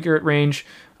armor's weaker at range,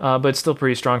 but it's still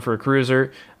pretty strong for a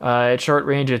cruiser. At short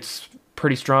range, it's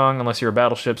pretty strong unless you're a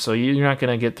battleship, so you're not going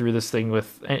to get through this thing at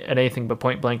anything but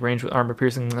point-blank range with armor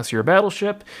piercing unless you're a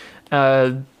battleship.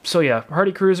 So yeah,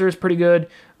 hardy cruiser is pretty good.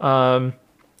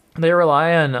 They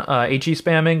rely on HE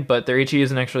spamming, but their HE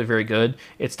isn't actually very good.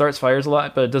 It starts fires a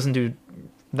lot, but it doesn't do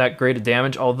that great of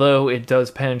damage, although it does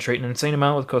penetrate an insane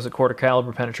amount with close to quarter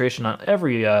caliber penetration on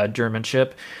every German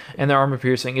ship, and their armor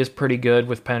piercing is pretty good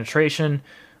with penetration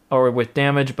or with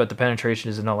damage, but the penetration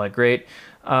isn't all that great.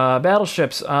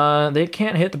 Battleships, they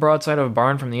can't hit the broadside of a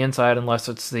barn from the inside unless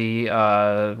it's the,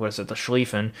 the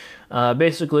Schlieffen.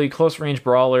 Basically, close-range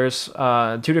brawlers,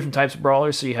 two different types of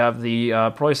brawlers. So you have the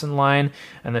Preußen line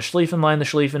and the Schlieffen line. The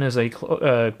Schlieffen is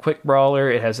a quick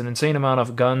brawler. It has an insane amount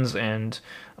of guns and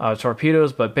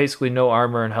torpedoes, but basically no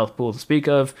armor and health pool to speak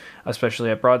of, especially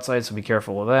at broadside, so be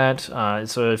careful with that.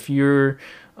 So if you're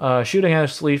shooting at a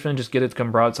Schlieffen, just get it to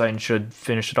come broadside and should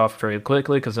finish it off very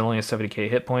quickly because it only has 70k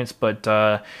hit points. But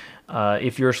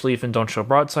if you're a Schlieffen, don't show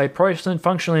broadside. Preußen,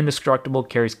 functionally indestructible,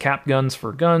 carries cap guns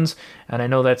for guns, and I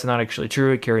know that's not actually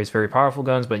true. It carries very powerful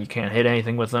guns, but you can't hit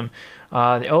anything with them.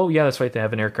 Oh yeah, that's right. They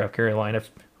have an aircraft carrier line. I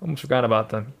almost forgot about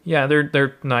them. Yeah,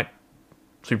 they're not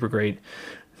super great.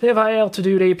 They have high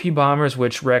altitude AP bombers,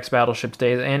 which wrecks battleships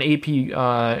days, and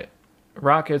AP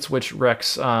rockets, which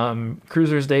wrecks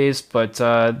cruisers days, but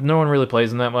no one really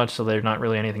plays them that much, so they're not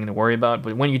really anything to worry about.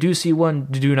 But when you do see one,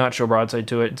 do not show broadside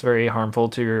to it. It's very harmful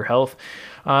to your health.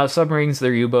 Submarines,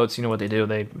 they're U-boats. You know what they do.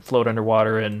 They float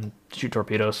underwater and shoot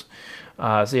torpedoes.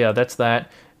 So yeah, that's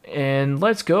that. And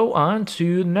let's go on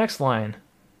to the next line.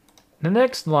 The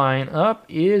next line up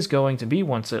is going to be,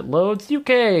 once it loads,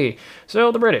 UK.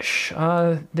 So the British,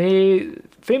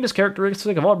 famous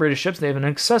characteristic of all British ships, they have an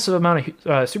excessive amount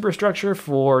of superstructure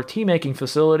for tea-making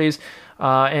facilities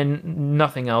and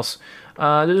nothing else.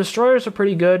 The destroyers are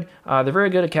pretty good. They're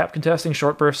very good at cap contesting.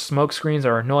 Short burst smoke screens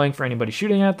are annoying for anybody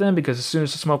shooting at them because as soon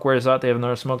as the smoke wears out, they have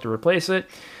another smoke to replace it.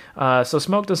 So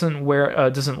smoke doesn't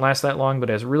last that long, but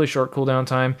it has a really short cooldown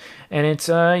time, and it's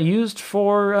used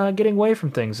for getting away from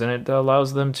things, and it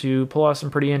allows them to pull off some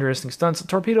pretty interesting stunts. The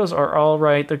torpedoes are all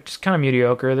right; they're just kind of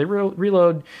mediocre. They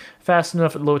reload fast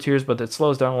enough at low tiers, but it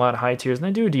slows down a lot at high tiers, and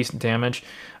they do decent damage.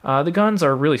 The guns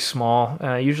are really small,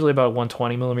 usually about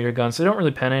 120 millimeter guns. So they don't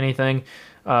really pen anything.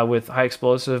 With high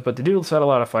explosive, but they do set a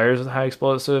lot of fires with high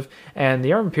explosive, and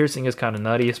the armor piercing is kind of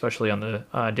nutty, especially on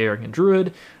the Daring and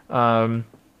Druid.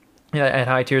 Yeah, at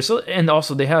high tiers. So, and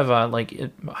also they have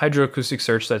hydroacoustic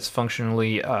search that's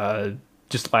functionally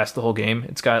just lasts the whole game.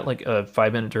 It's got like a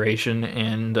 5-minute duration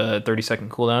and a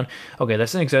 30-second cooldown. Okay,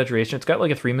 that's an exaggeration. It's got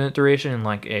like a 3-minute duration and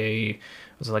like a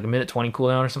minute 20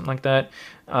 cooldown or something like that.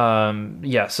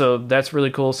 Yeah, so that's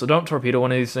really cool. So don't torpedo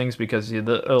one of these things because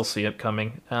it'll see it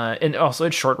coming. And also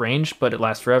it's short range, but it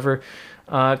lasts forever.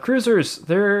 Cruisers,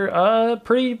 they're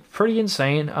pretty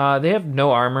insane. They have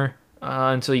no armor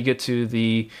until you get to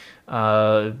the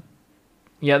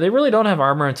yeah, they really don't have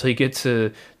armor until you get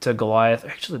to Goliath.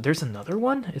 Actually, there's another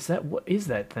one. What is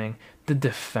that thing? The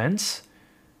Defense?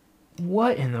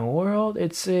 What in the world?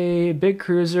 It's a big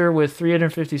cruiser with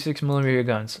 356 millimeter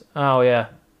guns. Oh yeah,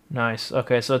 nice.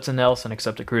 Okay, so it's a Nelson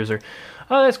except a cruiser.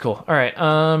 Oh, that's cool. All right,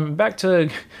 back to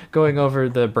going over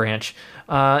the branch.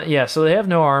 Yeah, so they have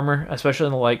no armor, especially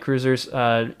in the light cruisers.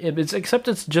 Except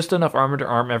it's just enough armor to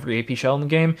arm every AP shell in the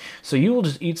game. So you will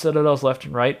just eat citadels left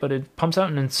and right, but it pumps out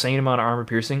an insane amount of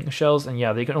armor-piercing shells. And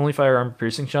yeah, they can only fire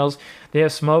armor-piercing shells. They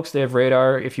have smokes, they have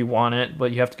radar if you want it,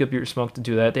 but you have to give your smoke to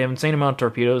do that. They have an insane amount of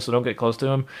torpedoes, so don't get close to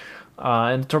them.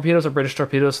 And the torpedoes are British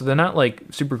torpedoes, so they're not like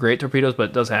super great torpedoes, but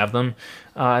it does have them.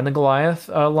 And the Goliath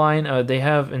line, they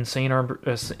have insane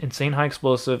high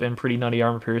explosive and pretty nutty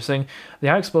armor piercing. The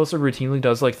high explosive routinely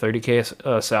does like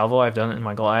 30k salvo. I've done it in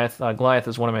my Goliath. Goliath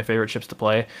is one of my favorite ships to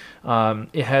play.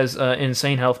 It has an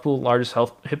insane health pool, largest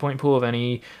hit point pool of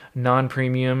any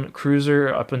non-premium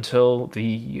cruiser up until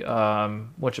the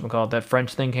that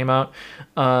French thing came out.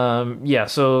 Yeah,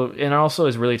 so and it also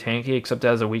is really tanky, except it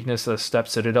has a weakness, a step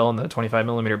citadel in the 25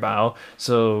 millimeter bow.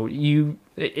 So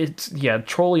it's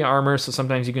trolley armor, so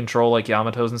sometimes you can troll like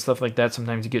Yamatos and stuff like that.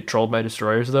 Sometimes you get trolled by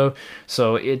destroyers though.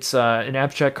 So it's an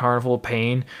abstract carnival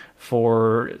pain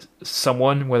for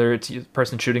someone, whether it's the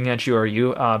person shooting at you or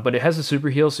you, but it has a super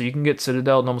heal, so you can get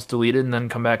Citadel and almost delete it and then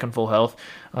come back in full health,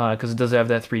 because it does have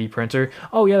that 3D printer.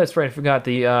 Oh yeah, that's right, I forgot,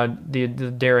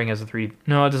 the Daring has a 3D,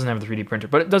 no, it doesn't have a 3D printer,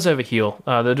 but it does have a heal.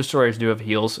 The destroyers do have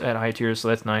heals at high tiers, so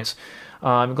that's nice.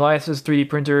 Goliath is a 3D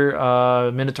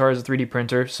printer, Minotaur is a 3D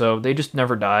printer, so they just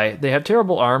never die. They have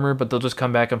terrible armor, but they'll just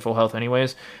come back in full health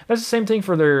anyways. That's the same thing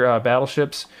for their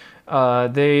battleships.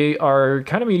 They are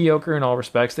kind of mediocre in all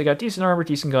respects. They got decent armor,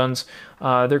 decent guns.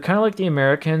 They're kind of like the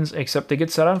Americans, except they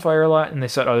get set on fire a lot, and they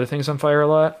set other things on fire a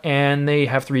lot, and they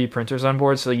have 3D printers on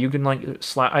board, so you can, like,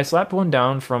 I slapped one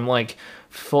down from, like,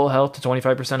 full health to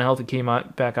 25% health. It came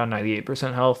out back on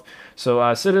 98% health.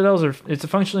 So Citadels it's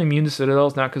functionally immune to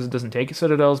Citadels, not because it doesn't take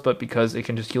Citadels, but because it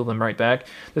can just heal them right back.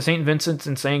 The St. Vincent's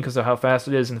insane because of how fast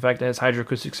it is and the fact that it has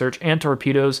Hydroacoustic Search and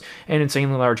torpedoes and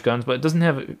insanely large guns, but it doesn't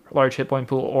have a large hit point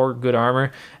pool or good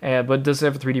armor, but it does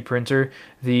have a 3D printer.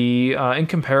 The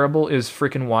Incomparable is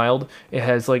freaking wild. It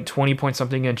has like 20 point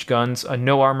something inch guns,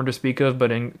 no armor to speak of, but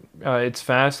it's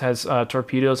fast, has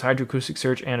torpedoes, Hydroacoustic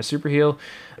Search, and a super heal.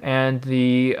 And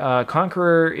the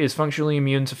Conqueror is functionally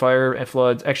immune to fire and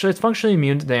floods. Actually, it's functionally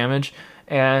immune to damage.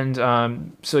 And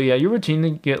so yeah, you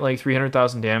routinely get like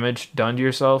 300,000 damage done to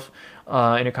yourself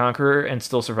in a Conqueror and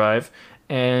still survive.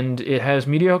 And it has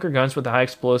mediocre guns, but the high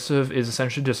explosive is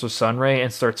essentially just a sun ray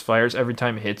and starts fires every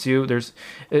time it hits you. There's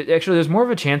more of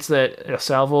a chance that a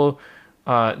salvo,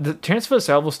 the chance of a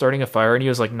salvo starting a fire on you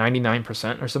is like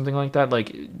 99% or something like that.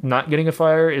 Like not getting a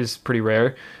fire is pretty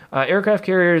rare. Aircraft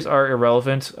carriers are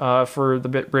irrelevant for the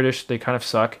British. They kind of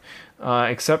suck.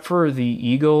 Except for the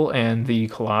Eagle and the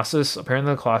Colossus.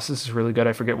 Apparently the Colossus is really good.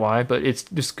 I forget why, but it's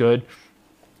just good.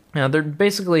 They're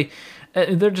basically,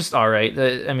 they're just alright.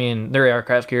 I mean, they're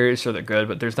aircraft carriers, so they're good,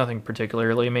 but there's nothing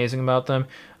particularly amazing about them.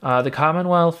 The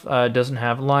Commonwealth doesn't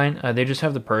have a line. They just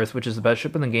have the Perth, which is the best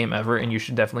ship in the game ever, and you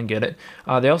should definitely get it.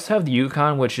 They also have the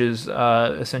Yukon, which is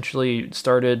essentially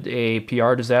started a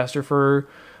PR disaster for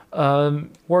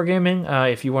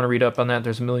wargaming. If you want to read up on that,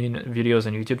 there's a million videos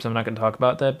on YouTube, so I'm not going to talk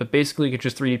about that, but basically it could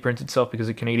just 3D print itself because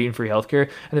of Canadian free healthcare.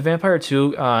 And the Vampire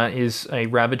 2 is a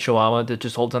rabid chihuahua that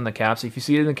just holds on the cap, so if you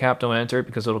see it in the cap, don't enter it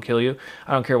because it'll kill you.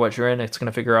 I don't care what you're in, it's going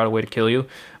to figure out a way to kill you.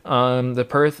 The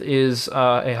Perth is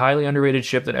a highly underrated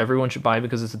ship that everyone should buy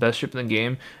because it's the best ship in the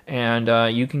game,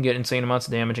 and you can get insane amounts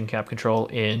of damage and cap control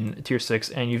in tier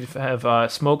 6, and you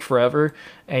have smoke forever,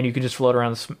 and you can just float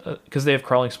around because they have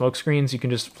crawling smoke screens. You can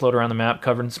just float around the map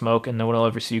covered in smoke and no one will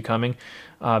ever see you coming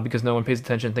because no one pays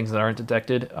attention to things that aren't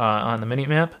detected on the mini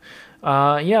map.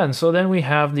 And so then we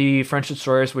have the French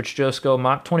destroyers, which just go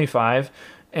Mach 25,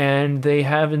 and they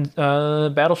have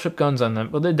battleship guns on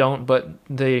them. Well, they don't, but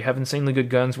they have insanely good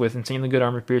guns with insanely good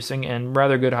armor piercing and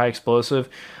rather good high explosive.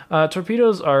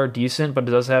 Torpedoes are decent, but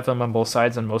it does have them on both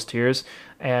sides on most tiers,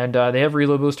 and they have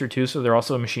reload booster too, so they're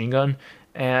also a machine gun.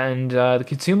 And the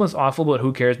concealment's awful, but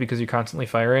who cares because you're constantly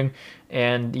firing.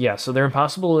 And yeah, so they're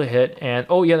impossible to hit. And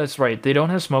oh yeah, that's right, they don't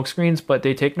have smoke screens, but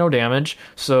they take no damage,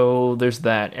 so there's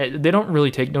that. They don't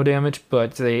really take no damage,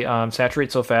 but they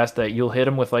saturate so fast that you'll hit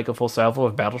them with like a full salvo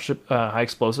of battleship high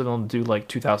explosive and they'll do like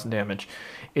 2,000 damage.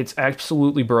 It's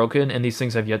absolutely broken, and these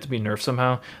things have yet to be nerfed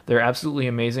somehow. They're absolutely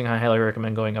amazing. I highly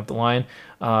recommend going up the line.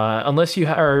 Unless you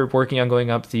are working on going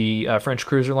up the French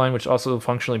cruiser line, which is also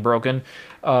functionally broken.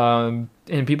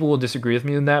 And people will disagree with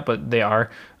me on that, but they are.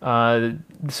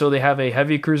 So they have a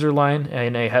heavy cruiser line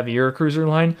and a heavier cruiser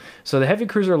line. So the heavy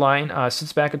cruiser line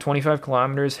sits back at 25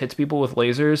 kilometers, hits people with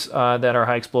lasers that are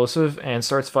high explosive, and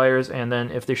starts fires. And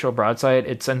then if they show broadside,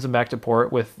 it sends them back to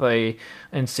port with a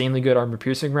insanely good armor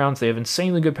piercing rounds. They have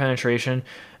insanely good penetration.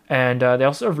 And they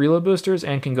also have reload boosters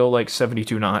and can go like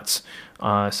 72 knots.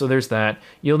 So there's that.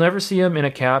 You'll never see them in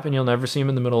a cap, and you'll never see them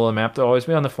in the middle of the map. They'll always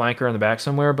be on the flank or on the back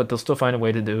somewhere, but they'll still find a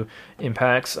way to do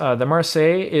impacts. The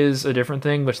Marseille is a different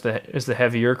thing, which is the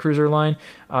heavier cruiser line.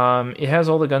 It has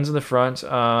all the guns in the front.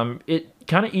 It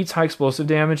kind of eats high explosive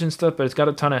damage and stuff, but it's got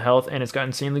a ton of health, and it's got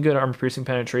insanely good armor piercing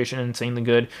penetration and insanely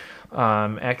good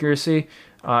accuracy.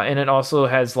 And it also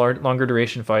has longer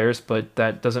duration fires, but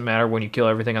that doesn't matter when you kill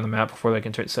everything on the map before they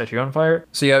can set you on fire.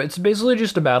 So yeah, it's basically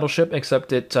just a battleship,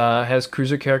 except it has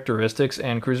cruiser characteristics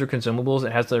and cruiser consumables.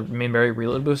 It has the Mainbury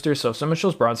reload booster, so if someone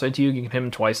shows broadside to you, you can hit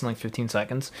them twice in like 15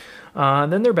 seconds.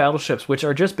 Then they're battleships, which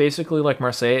are just basically like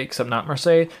Marseille, except not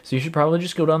Marseille, so you should probably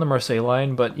just go down the Marseille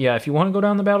line. But yeah, if you want to go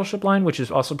down the battleship line, which is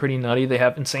also pretty nutty, they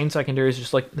have insane secondaries,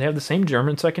 just like they have the same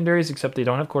German secondaries, except they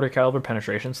don't have quarter caliber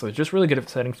penetration, so they're just really good at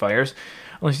setting fires.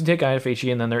 Unless you take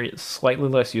IFHE, and then they're slightly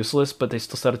less useless, but they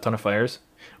still set a ton of fires.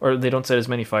 Or they don't set as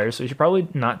many fires, so you should probably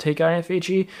not take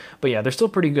IFHE. But yeah, they're still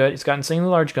pretty good. It's got insanely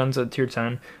large guns at tier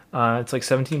 10. It's like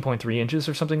 17.3 inches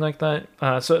or something like that.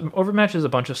 So it overmatches a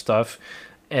bunch of stuff.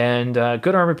 And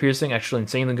good armor piercing, actually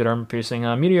insanely good armor piercing.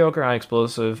 Mediocre high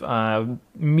explosive.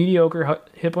 Mediocre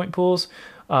hit point pools.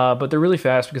 But they're really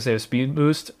fast because they have speed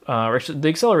boost. Actually, the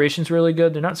acceleration's really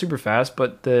good. They're not super fast,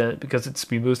 but because it's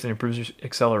speed boost, it improves your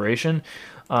acceleration.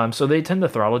 So they tend to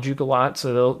throttle juke a lot,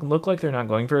 so they'll look like they're not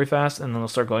going very fast, and then they'll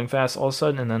start going fast all of a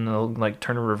sudden, and then they'll like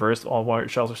turn and reverse all while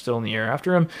shells are still in the air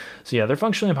after them. So yeah, they're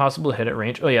functionally impossible to hit at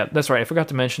range. Oh yeah, that's right, I forgot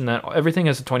to mention that everything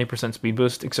has a 20% speed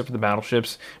boost except for the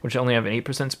battleships, which only have an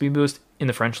 8% speed boost in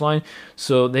the French line.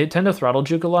 So they tend to throttle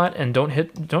juke a lot, and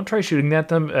don't try shooting at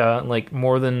them like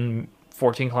more than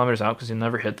 14 kilometers out because you'll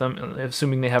never hit them,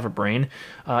 assuming they have a brain.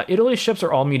 Italy's ships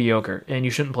are all mediocre, and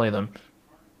you shouldn't play them.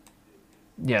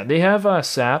 Yeah, they have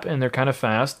sap, and they're kind of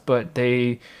fast, but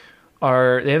they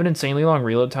have an insanely long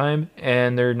reload time,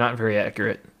 and they're not very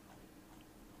accurate.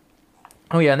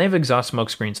 Oh yeah, and they have exhaust smoke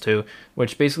screens too,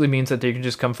 which basically means that they can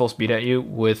just come full speed at you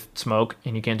with smoke,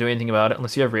 and you can't do anything about it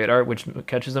unless you have radar, which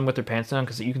catches them with their pants down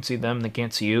because you can see them, and they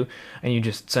can't see you, and you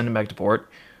just send them back to port.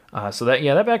 So that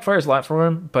backfires a lot for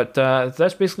them, but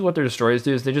that's basically what their destroyers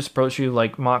do, is they just approach you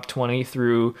like Mach 20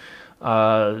 through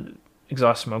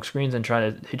exhaust smoke screens and try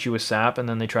to hit you with sap, and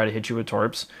then they try to hit you with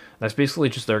torps. That's basically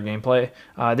just their gameplay.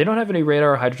 They don't have any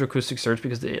radar or hydroacoustic search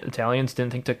because the Italians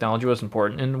didn't think technology was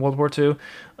important in World War II.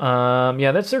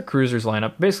 That's their cruisers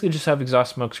lineup. Basically just have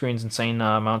exhaust smoke screens, insane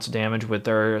amounts of damage with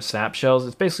their sap shells.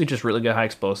 It's basically just really good high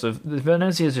explosive. The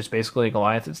Venezia is just basically a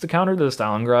Goliath. It's the counter to the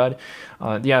Stalingrad.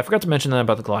 I forgot to mention that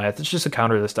about the Goliath. It's just a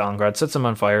counter to the Stalingrad. Sets them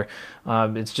on fire.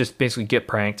 It's just basically get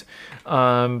pranked.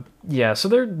 So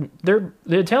the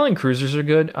Italian cruisers are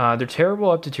good. They're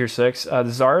terrible up to tier 6.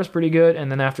 The Tsar is pretty good,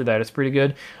 and then after that it's pretty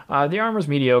good. The armor's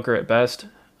mediocre at best,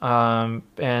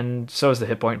 and so is the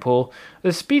hit point pool.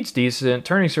 The speed's decent.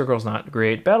 Turning circle's not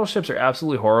great. Battleships are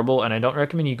absolutely horrible, and I don't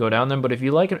recommend you go down them, but if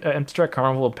you like an Amstrad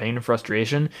Carnival of Pain and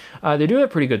Frustration, they do have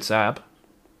pretty good sap.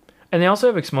 And they also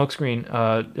have a smoke screen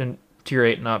in tier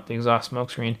 8 and up, the exhaust smoke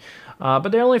screen. But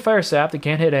they only fire sap, they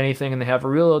can't hit anything, and they have a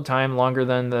reload time longer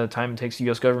than the time it takes the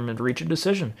U.S. government to reach a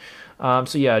decision.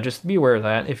 Just be aware of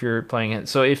that if you're playing it.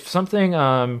 So if something,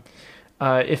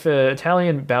 if an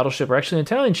Italian battleship, or actually an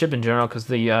Italian ship in general, because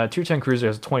the tier 10 cruiser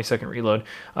has a 20-second reload,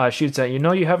 shoots at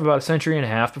you, you have about a century and a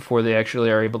half before they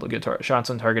actually are able to get shots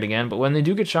on target again. But when they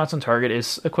do get shots on target,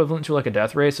 it's equivalent to like a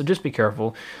death ray, so just be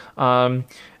careful.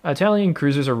 Italian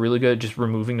cruisers are really good at just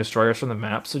removing destroyers from the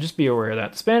map, so just be aware of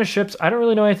that. The Spanish ships, I don't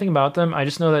really know anything about them. I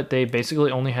just know that they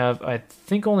basically only have, I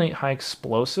think, only high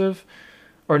explosive.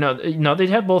 Or no, they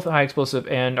have both high explosive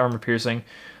and armor piercing.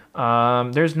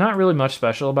 There's not really much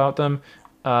special about them.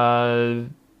 So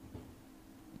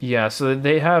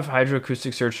they have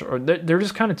hydroacoustic search, or they're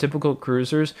just kind of typical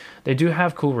cruisers. They do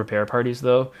have cool repair parties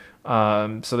though.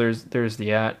 So there's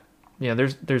that. Yeah,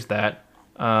 there's that.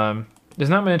 There's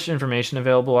not much information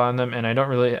available on them, and I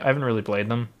haven't really played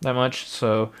them that much.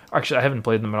 So actually, I haven't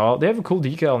played them at all. They have a cool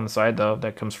decal on the side though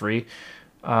that comes free.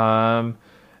 They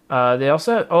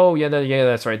also have,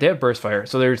 that's right. They have burst fire,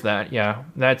 so there's that. Yeah,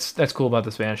 that's cool about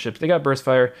the Spanish ships. They got burst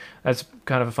fire. That's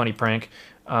kind of a funny prank.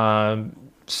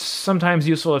 Sometimes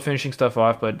useful at finishing stuff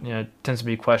off, but it tends to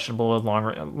be questionable with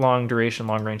long duration,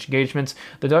 long range engagements.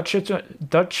 The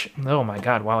oh my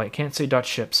god, wow, I can't say Dutch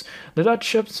ships.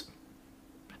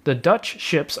 The Dutch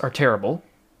ships are terrible.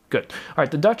 Good. All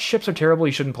right, the Dutch ships are terrible.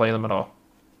 You shouldn't play them at all.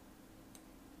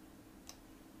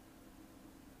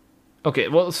 Okay,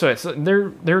 well, so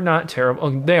they're not terrible.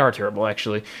 Oh, they are terrible,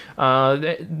 actually.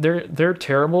 They're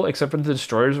terrible except for the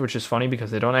destroyers, which is funny because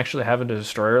they don't actually have a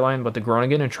destroyer line. But the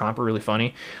Groningen and Tromp are really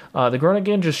funny. The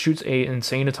Groningen just shoots a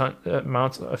insane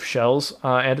amount of shells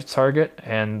at its target,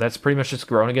 and that's pretty much just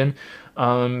Groningen.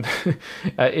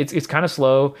 It's kind of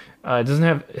slow. It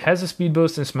has a speed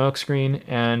boost and smoke screen,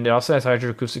 and it also has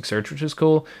hydroacoustic search, which is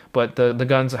cool. But the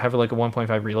guns have like a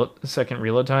 1.5 second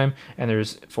reload time, and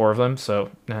there's 4 of them, so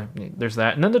there's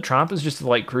that. And then the Tromp is just a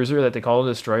light cruiser that they call a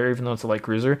destroyer, even though it's a light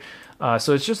cruiser.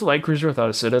 So it's just a light cruiser without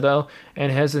a citadel,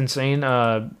 and it has insane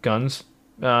guns.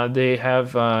 They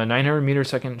have 900 meter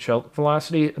second shell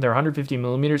velocity. They're 150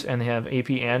 millimeters, and they have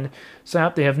AP and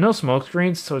SAP. They have no smoke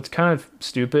screens, so it's kind of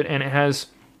stupid. And it has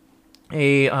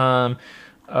a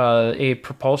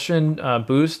propulsion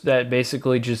boost that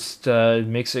basically just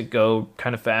makes it go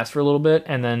kind of fast for a little bit,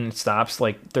 and then it stops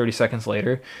like 30 seconds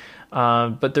later.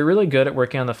 But they're really good at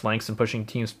working on the flanks and pushing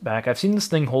teams back. I've seen this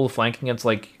thing hold a flank against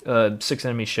like 6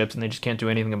 enemy ships, and they just can't do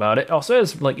anything about it. It also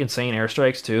has like insane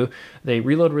airstrikes too. They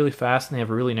reload really fast, and they have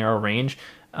a really narrow range,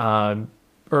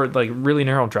 or like really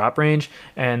narrow drop range,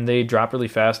 and they drop really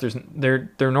fast. They're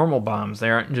normal bombs. They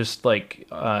aren't just like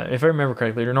if I remember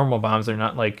correctly, they're normal bombs. They're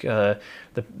not like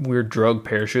the weird drogue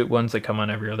parachute ones that come on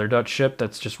every other Dutch ship.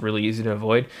 That's just really easy to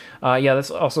avoid. That's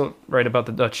also right about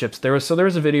the Dutch ships. There was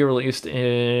a video released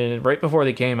right before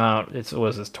they came out. It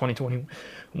was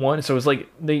 2021. So it was like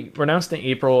they were announced in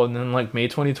April, and then like May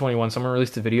 2021, someone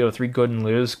released a video of 3 good and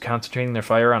lose concentrating their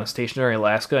fire on a stationary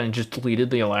Alaska and just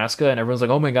deleted the Alaska, and everyone's like,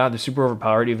 oh my god, they're super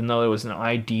overpowered, even though it was in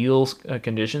ideal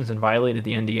conditions and violated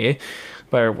the NDA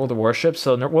by World of Warships.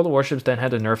 So World of Warships then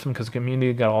had to nerf them because the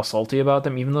community got all salty about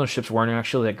them, even though the ships weren't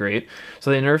actually that great.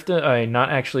 So they nerfed a not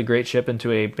actually great ship into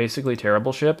a basically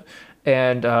terrible ship,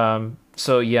 And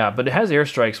so yeah, but it has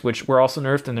airstrikes, which were also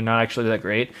nerfed, and they're not actually that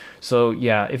great. So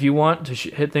yeah, if you want to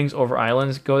hit things over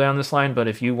islands, go down this line. But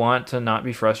if you want to not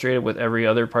be frustrated with every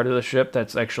other part of the ship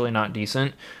that's actually not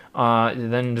decent,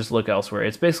 then just look elsewhere.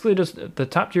 It's basically just the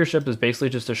top tier ship is basically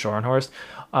just a Scharnhorst.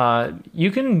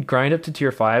 You can grind up to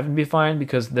tier 5 and be fine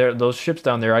because those ships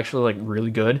down there are actually like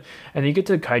really good. And then you get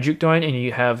to Kaijuk Doin and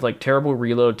you have like terrible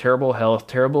reload, terrible health,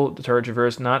 terrible turret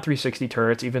traverse, not 360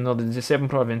 turrets, even though the Disabling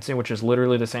Provincial, which is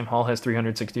literally the same hull, has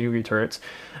 360-degree turrets.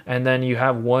 And then you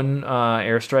have one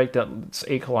airstrike that's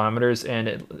 8 kilometers and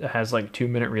it has like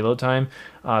 2-minute reload time.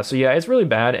 So yeah, it's really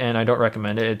bad and I don't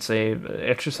recommend it. It's a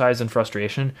exercise in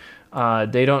frustration.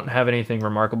 They don't have anything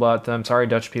remarkable about them. Sorry,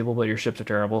 Dutch people, but your ships are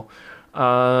terrible.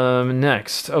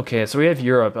 Next, okay, so we have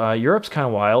Europe. Europe's kind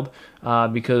of wild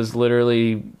because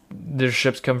literally their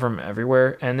ships come from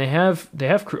everywhere, and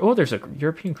oh, there's a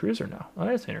European cruiser now. Oh,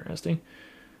 that's interesting.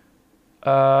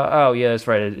 Oh yeah, that's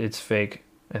right. It's fake,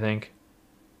 I think.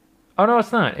 Oh no,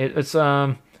 it's not. It's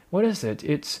what is it?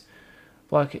 It's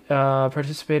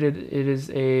participated. It is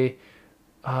a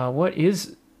what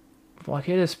is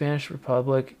blockade of Spanish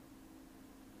Republic?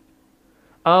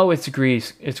 Oh, it's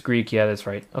Greece. It's Greek. Yeah, that's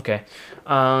right. Okay.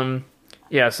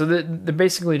 Yeah, so they're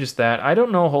basically just that. I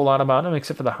don't know a whole lot about them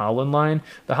except for the Holland line.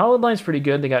 The Holland line's pretty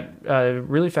good. They got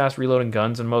really fast reloading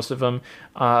guns in most of them.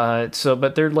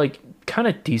 But they're like kind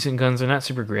of decent guns. They're not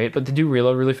super great, but they do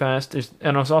reload really fast.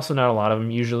 And there's also not a lot of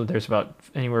them. Usually there's about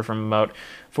anywhere from about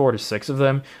 4 to 6 of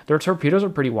them. Their torpedoes are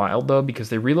pretty wild though because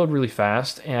they reload really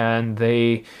fast and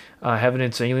they have an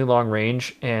insanely long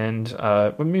range and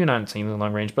well, maybe not insanely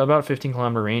long range, but about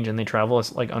 15-kilometer range, and they travel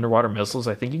as like underwater missiles.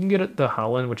 I think you can get the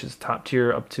Holland, which is top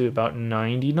tier, up to about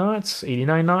 90 knots,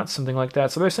 89 knots, something like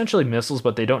that. So they're essentially missiles,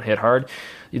 but they don't hit hard.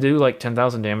 You do like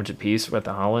 10,000 damage a piece with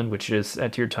the Holland, which is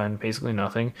at tier 10 basically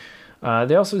nothing.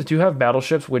 They also do have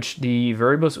battleships, which the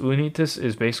Veribus Unitas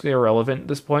is basically irrelevant at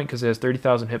this point because it has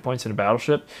 30,000 hit points in a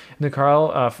battleship. And the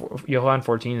Karl Johann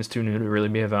 14 is too new to really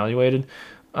be evaluated.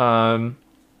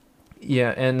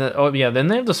 Yeah, and then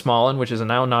they have the Smallen, which is a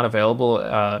now not available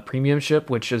premium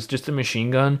ship, which is just a machine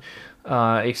gun,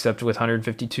 except with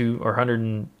 152 or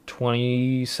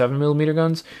 127 millimeter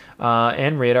guns,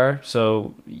 and radar.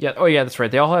 So yeah, oh yeah, that's right.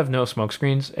 They all have no smoke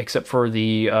screens except for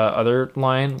the other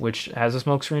line, which has a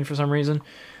smoke screen for some reason,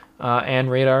 and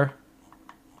radar,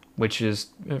 which is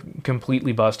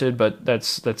completely busted. But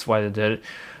that's why they did it.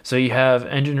 So you have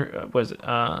engine. Was it?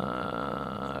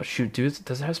 Shoot,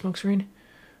 does it have smoke screen?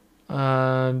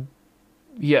 Yeah,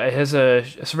 it has a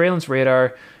surveillance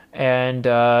radar and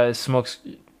smoke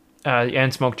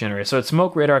generator. So it's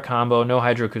smoke radar combo, no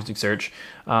hydroacoustic search,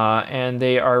 and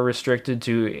they are restricted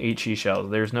to HE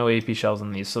shells. There's no AP shells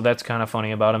in these, so that's kind of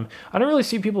funny about them. I don't really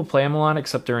see people play them a lot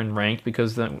except they're in ranked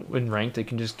because in ranked they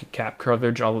can just get cap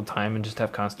coverage all the time and just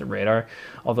have constant radar.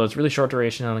 Although it's really short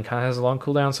duration and it kind of has a long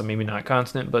cooldown, so maybe not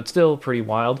constant, but still pretty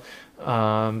wild.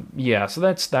 Yeah, so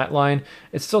that's that line.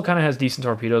 It still kind of has decent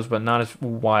torpedoes, but not as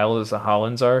wild as the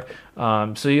Hollands are.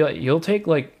 So you'll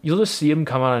just see them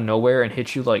come out of nowhere and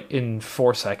hit you like in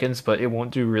 4 seconds, but it won't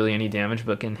do really any damage,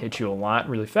 but can hit you a lot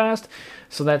really fast.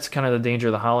 So that's kind of the danger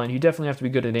of the Holland. You definitely have to be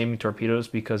good at aiming torpedoes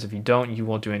because if you don't, you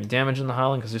won't do any damage in the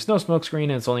Holland because there's no smoke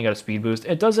screen and it's only got a speed boost.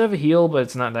 It does have a heal, but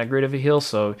it's not that great of a heal,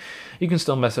 so you can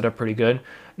still mess it up pretty good.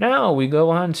 Now we go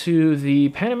on to the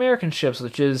Pan American ships,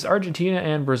 which is Argentina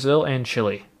and Brazil and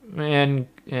Chile and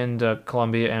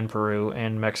Colombia and Peru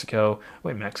and Mexico.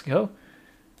 Wait, Mexico?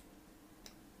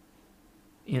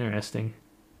 Interesting.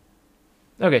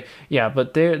 Okay, yeah,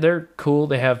 but they're cool.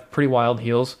 They have pretty wild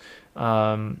heals.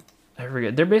 I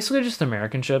forget. They're basically just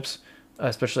American ships,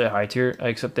 especially at high tier,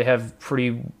 except they have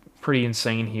pretty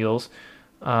insane heals.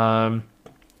 They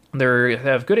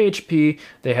have good HP.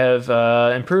 They have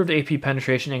improved AP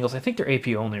penetration angles. I think they're AP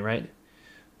only, right?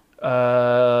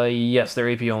 Yes, they're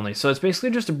AP only. So it's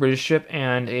basically just a British ship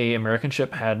and a American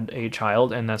ship had a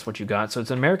child, and that's what you got. So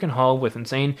it's an American hull with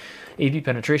insane AP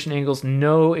penetration angles,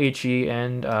 no HE,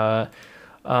 and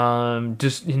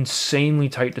just insanely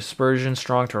tight dispersion,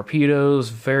 strong torpedoes,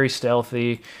 very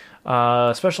stealthy.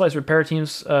 Specialized repair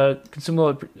teams,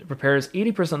 consumable repairs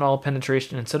 80% all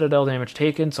penetration and citadel damage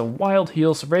taken, so wild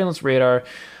heal, surveillance radar.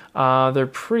 They're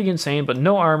pretty insane, but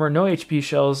no armor, no HP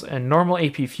shells, and normal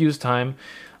AP fuse time.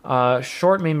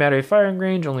 Short main battery firing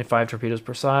range, only 5 torpedoes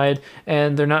per side,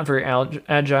 and they're not very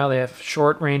agile. They have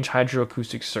short range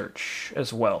hydroacoustic search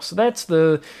as well. So that's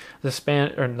the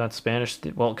or not Spanish,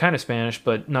 well, kind of Spanish,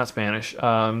 but not Spanish.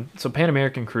 So Pan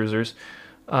American cruisers.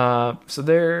 So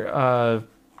they're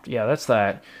yeah, that's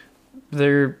that.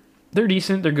 They're they're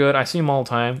decent. They're good. I see them all the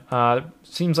time.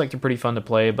 Seems like they're pretty fun to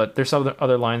play, but there's some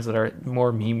other lines that are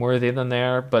more meme-worthy than they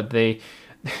are, but they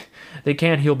they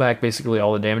can heal back basically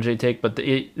all the damage they take, but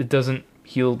it doesn't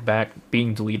heal back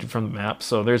being deleted from the map,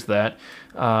 so there's that.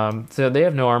 So they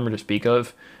have no armor to speak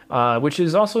of, which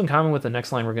is also in common with the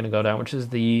next line we're going to go down, which is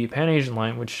the Pan-Asian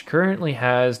line, which currently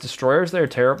has destroyers that are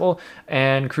terrible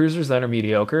and cruisers that are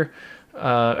mediocre.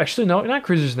 Actually, no, not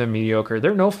cruisers that are mediocre.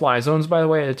 There are no fly zones, by the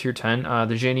way, at tier 10.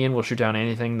 The Xanian will shoot down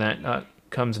anything that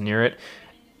comes near it.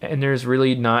 And there's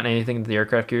really not anything that the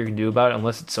aircraft carrier can do about it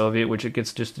unless it's Soviet, which it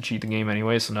gets just to cheat the game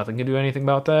anyway, so nothing can do anything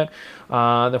about that.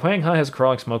 The Huang He has a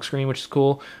crawling smokescreen, which is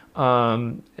cool,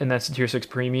 and that's a tier 6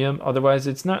 premium. Otherwise,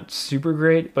 it's not super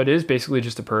great, but it is basically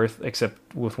just a Perth,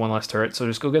 except with one less turret, so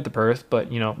just go get the Perth. But,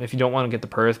 if you don't want to get the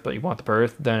Perth, but you want the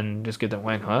Perth, then just get the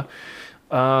Huang He.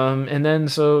 And then,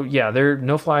 so yeah, they're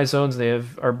no fly zones. They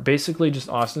are basically just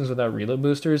Austins without reload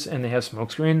boosters, and they have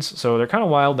smoke screens, so they're kind of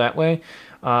wild that way.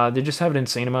 They just have an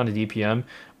insane amount of DPM,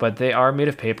 but they are made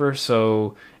of paper,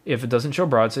 so if it doesn't show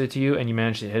broadside to you and you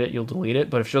manage to hit it, you'll delete it,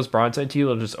 but if it shows broadside to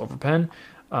you, it'll just overpen.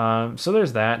 So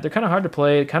there's that. They're kind of hard to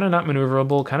play, kind of not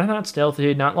maneuverable, kind of not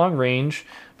stealthy, not long range,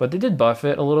 but they did buff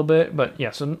it a little bit. But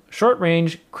yeah, so short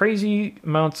range, crazy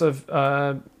amounts of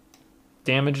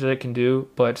damage that it can do,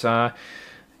 but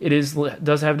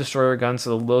does have destroyer guns,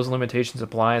 so those limitations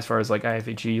apply as far as like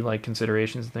IFHE like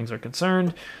considerations and things are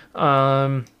concerned.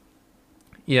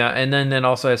 Yeah, and then it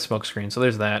also has smoke screen, so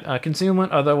there's that.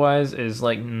 Concealment otherwise is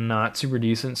like not super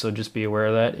decent, so just be aware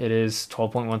of that. It is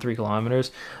 12.13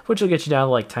 kilometers, which will get you down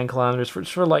to like 10 kilometers,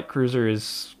 which for light cruiser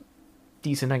is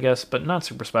decent, I guess, but not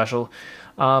super special.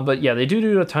 But yeah, they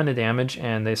do a ton of damage,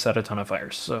 and they set a ton of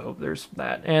fires, so there's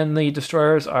that. And the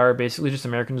destroyers are basically just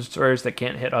American destroyers that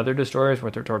can't hit other destroyers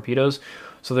with their torpedoes,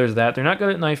 so there's that. They're not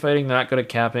good at knife fighting, they're not good at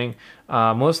capping.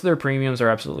 Most of their premiums are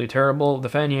absolutely terrible. The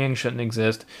Fanyang shouldn't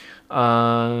exist.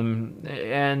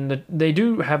 And they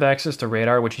do have access to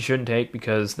radar, which you shouldn't take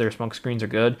because their smoke screens are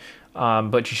good,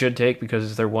 but you should take because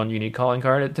it's their one unique calling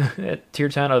card at tier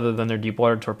 10, other than their deep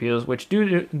water torpedoes, which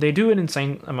they do an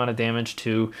insane amount of damage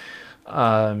to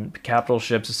capital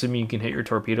ships, assuming you can hit your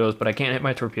torpedoes, but I can't hit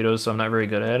my torpedoes, so I'm not very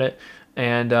good at it.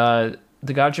 And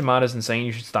the Gajimata is insane.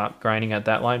 You should stop grinding at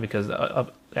that line because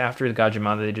after the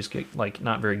Gajimata, they just get like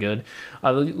not very good.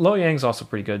 The Loyang's also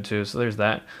pretty good too, so there's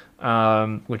that.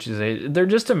 Which is they're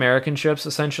just American ships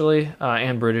essentially,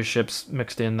 and British ships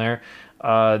mixed in there,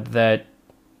 that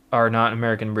are not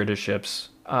American British ships.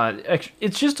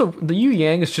 It's just the Yu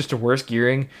Yang is just a worse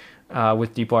gearing,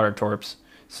 with deep water torps.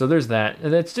 So there's that.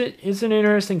 It's an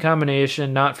interesting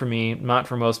combination. Not for me, not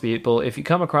for most people. If you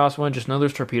come across one, just know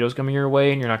there's torpedoes coming your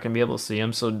way, and you're not going to be able to see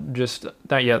them. So just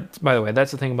that. Yeah. By the way,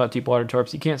 that's the thing about deep water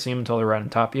torps. You can't see them until they're right on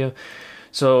top of you.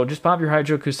 So just pop your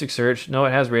hydroacoustic search. No,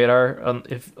 it has radar,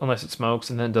 unless it smokes,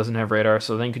 and then it doesn't have radar.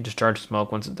 So then you can discharge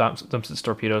smoke once it dumps its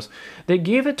torpedoes. They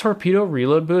gave it torpedo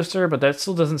reload booster, but that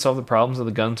still doesn't solve the problems of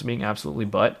the guns being absolutely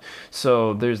butt.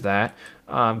 So there's that.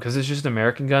 Because it's just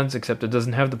American guns, except it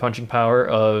doesn't have the punching power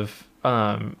of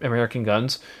American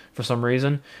guns for some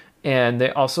reason. And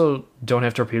they also don't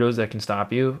have torpedoes that can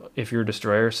stop you if you're a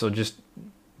destroyer. So just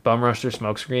bum rush their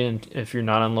smoke screen, and if you're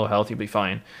not on low health, you'll be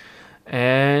fine.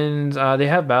 And they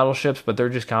have battleships, but they're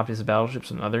just copies of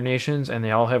battleships in other nations, and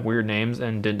they all have weird names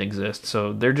and didn't exist.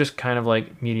 So they're just kind of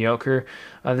like mediocre.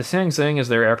 The Sang Sang is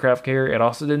their aircraft carrier. It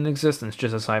also didn't exist, and it's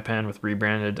just a Saipan with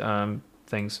rebranded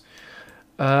things.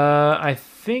 I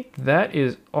think that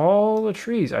is all the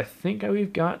trees. I think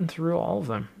we've gotten through all of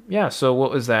them. Yeah, so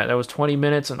what was that? That was 20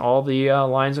 minutes and all the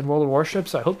lines in World of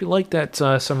Warships. I hope you liked that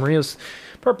summary. It was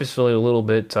purposefully a little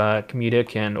bit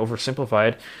comedic and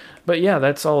oversimplified. But yeah,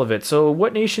 that's all of it. So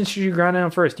what nations should you grind down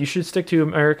first? You should stick to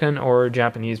American or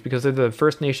Japanese because they're the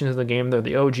first nations in the game. They're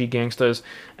the OG gangstas,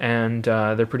 and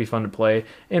they're pretty fun to play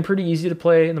and pretty easy to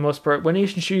play in the most part. What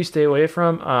nations should you stay away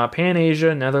from?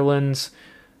 Pan-Asia, Netherlands,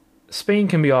 Spain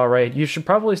can be all right. You should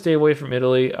probably stay away from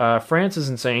Italy. France is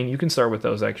insane. You can start with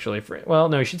those, actually. Well,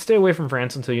 no, you should stay away from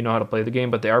France until you know how to play the game,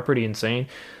 but they are pretty insane.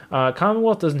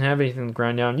 Commonwealth doesn't have anything to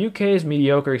grind down. UK is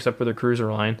mediocre except for their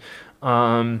cruiser line.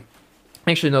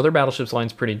 Actually, no, their battleships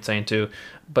line's pretty insane, too.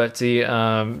 But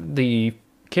the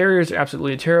carriers are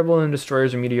absolutely terrible, and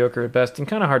destroyers are mediocre at best and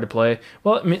kind of hard to play.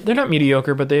 Well, I mean, they're not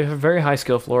mediocre, but they have a very high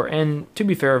skill floor, and to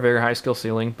be fair, a very high skill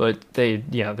ceiling, but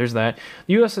there's that.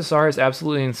 The USSR is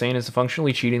absolutely insane. It's a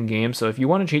functionally cheating game, so if you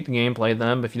want to cheat the game, play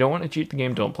them. If you don't want to cheat the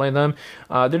game, don't play them.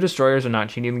 Their destroyers are not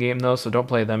cheating the game, though, so don't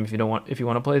play them if you want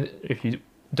to play.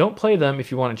 Don't play them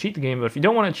if you want to cheat the game, but if you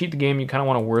don't want to cheat the game, you kind of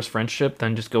want a worse friendship,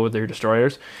 then just go with their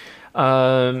destroyers.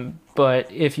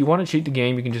 But if you want to cheat the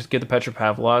game, you can just get the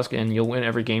Petropavlovsk, and you'll win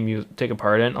every game you take a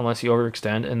part in, unless you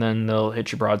overextend, and then they'll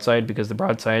hit you broadside, because the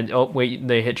broadside, oh wait,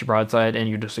 they hit you broadside, and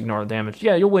you just ignore the damage.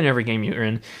 Yeah, you'll win every game you're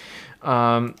in.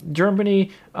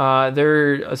 Germany,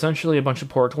 they're essentially a bunch of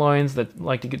pork loins that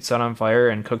like to get set on fire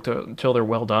and cooked until they're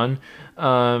well done.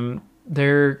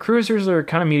 Their cruisers are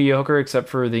kind of mediocre, except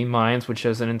for the mines, which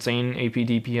has an insane AP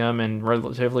DPM and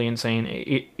relatively insane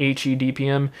HE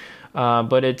DPM.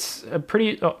 But it's a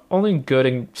pretty only good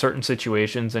in certain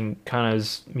situations and kind of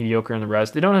is mediocre in the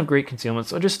rest. They don't have great concealment,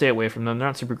 so just stay away from them. They're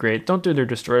not super great. Don't do their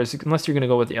destroyers unless you're going to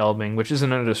go with the Elbing, which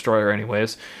isn't a destroyer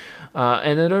anyways.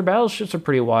 And then their battleships are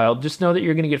pretty wild. Just know that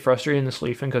you're going to get frustrated in the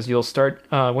Schlieffen, because you'll start,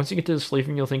 once you get to the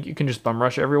Schlieffen, you'll think you can just bum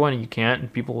rush everyone, and you can't,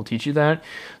 and people will teach you that.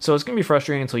 So it's going to be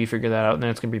frustrating until you figure that out, and then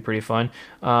it's going to be pretty fun.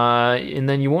 And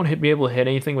then you won't be able to hit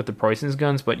anything with the Preußen's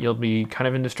guns, but you'll be kind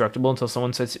of indestructible until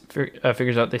someone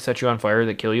figures out they set you on fire,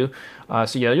 that kill you.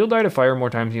 So yeah, you'll die to fire more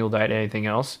times than you'll die to anything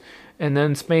else. And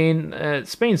then Spain,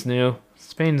 Spain's new.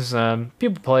 Spain's,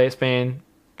 people play Spain.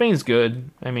 Spain's good.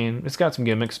 I mean, it's got some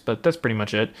gimmicks, but that's pretty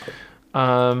much it.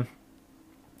 Yeah.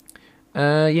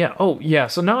 Oh, yeah.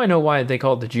 So now I know why they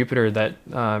call it the Jupiter,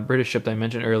 that British ship that I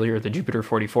mentioned earlier, the Jupiter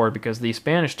 44, because the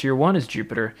Spanish Tier 1 is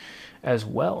Jupiter as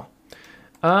well.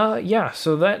 Yeah.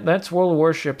 So that's World of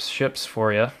Warships ships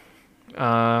for you.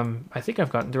 I think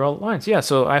I've gotten through all the lines. Yeah.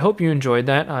 So I hope you enjoyed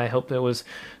that. I hope that was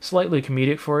slightly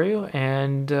comedic for you.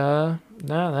 And no,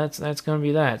 that's gonna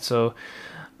be that. So.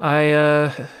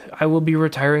 I will be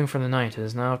retiring for the night. It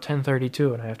is now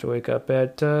 10:32, and I have to wake up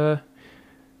at 6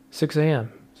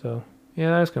 a.m. So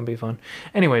yeah, that's gonna be fun.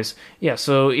 Anyways, yeah.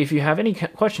 So if you have any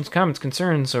questions, comments,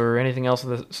 concerns, or anything else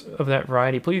of that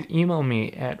variety, please email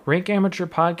me at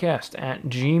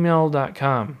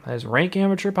rankamateurpodcast@gmail.com. That is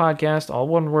rankamateurpodcast, all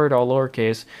one word, all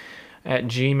lowercase, at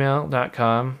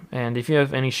gmail.com. And if you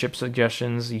have any ship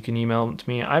suggestions, you can email them to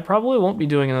me. I probably won't be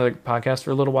doing another podcast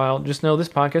for a little while. Just know this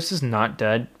podcast is not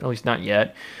dead, at least not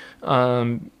yet.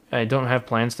 I don't have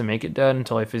plans to make it dead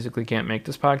until I physically can't make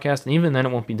this podcast, and even then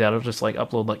it won't be dead. I'll just like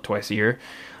upload like twice a year.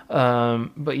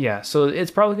 But yeah, so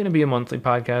it's probably going to be a monthly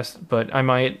podcast, but I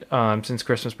might, since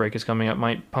Christmas break is coming up,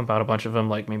 might pump out a bunch of them,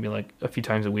 like maybe like a few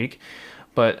times a week.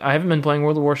 But I haven't been playing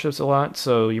World of Warships a lot,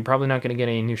 so you're probably not going to get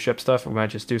any new ship stuff. We might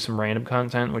just do some random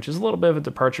content, which is a little bit of a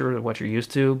departure of what you're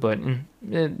used to, but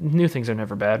new things are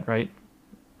never bad, right?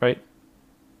 Right?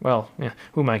 Well, yeah,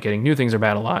 who am I kidding? New things are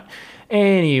bad a lot.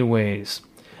 Anyways,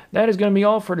 that is going to be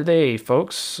all for today,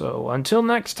 folks. So until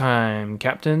next time,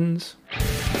 captains.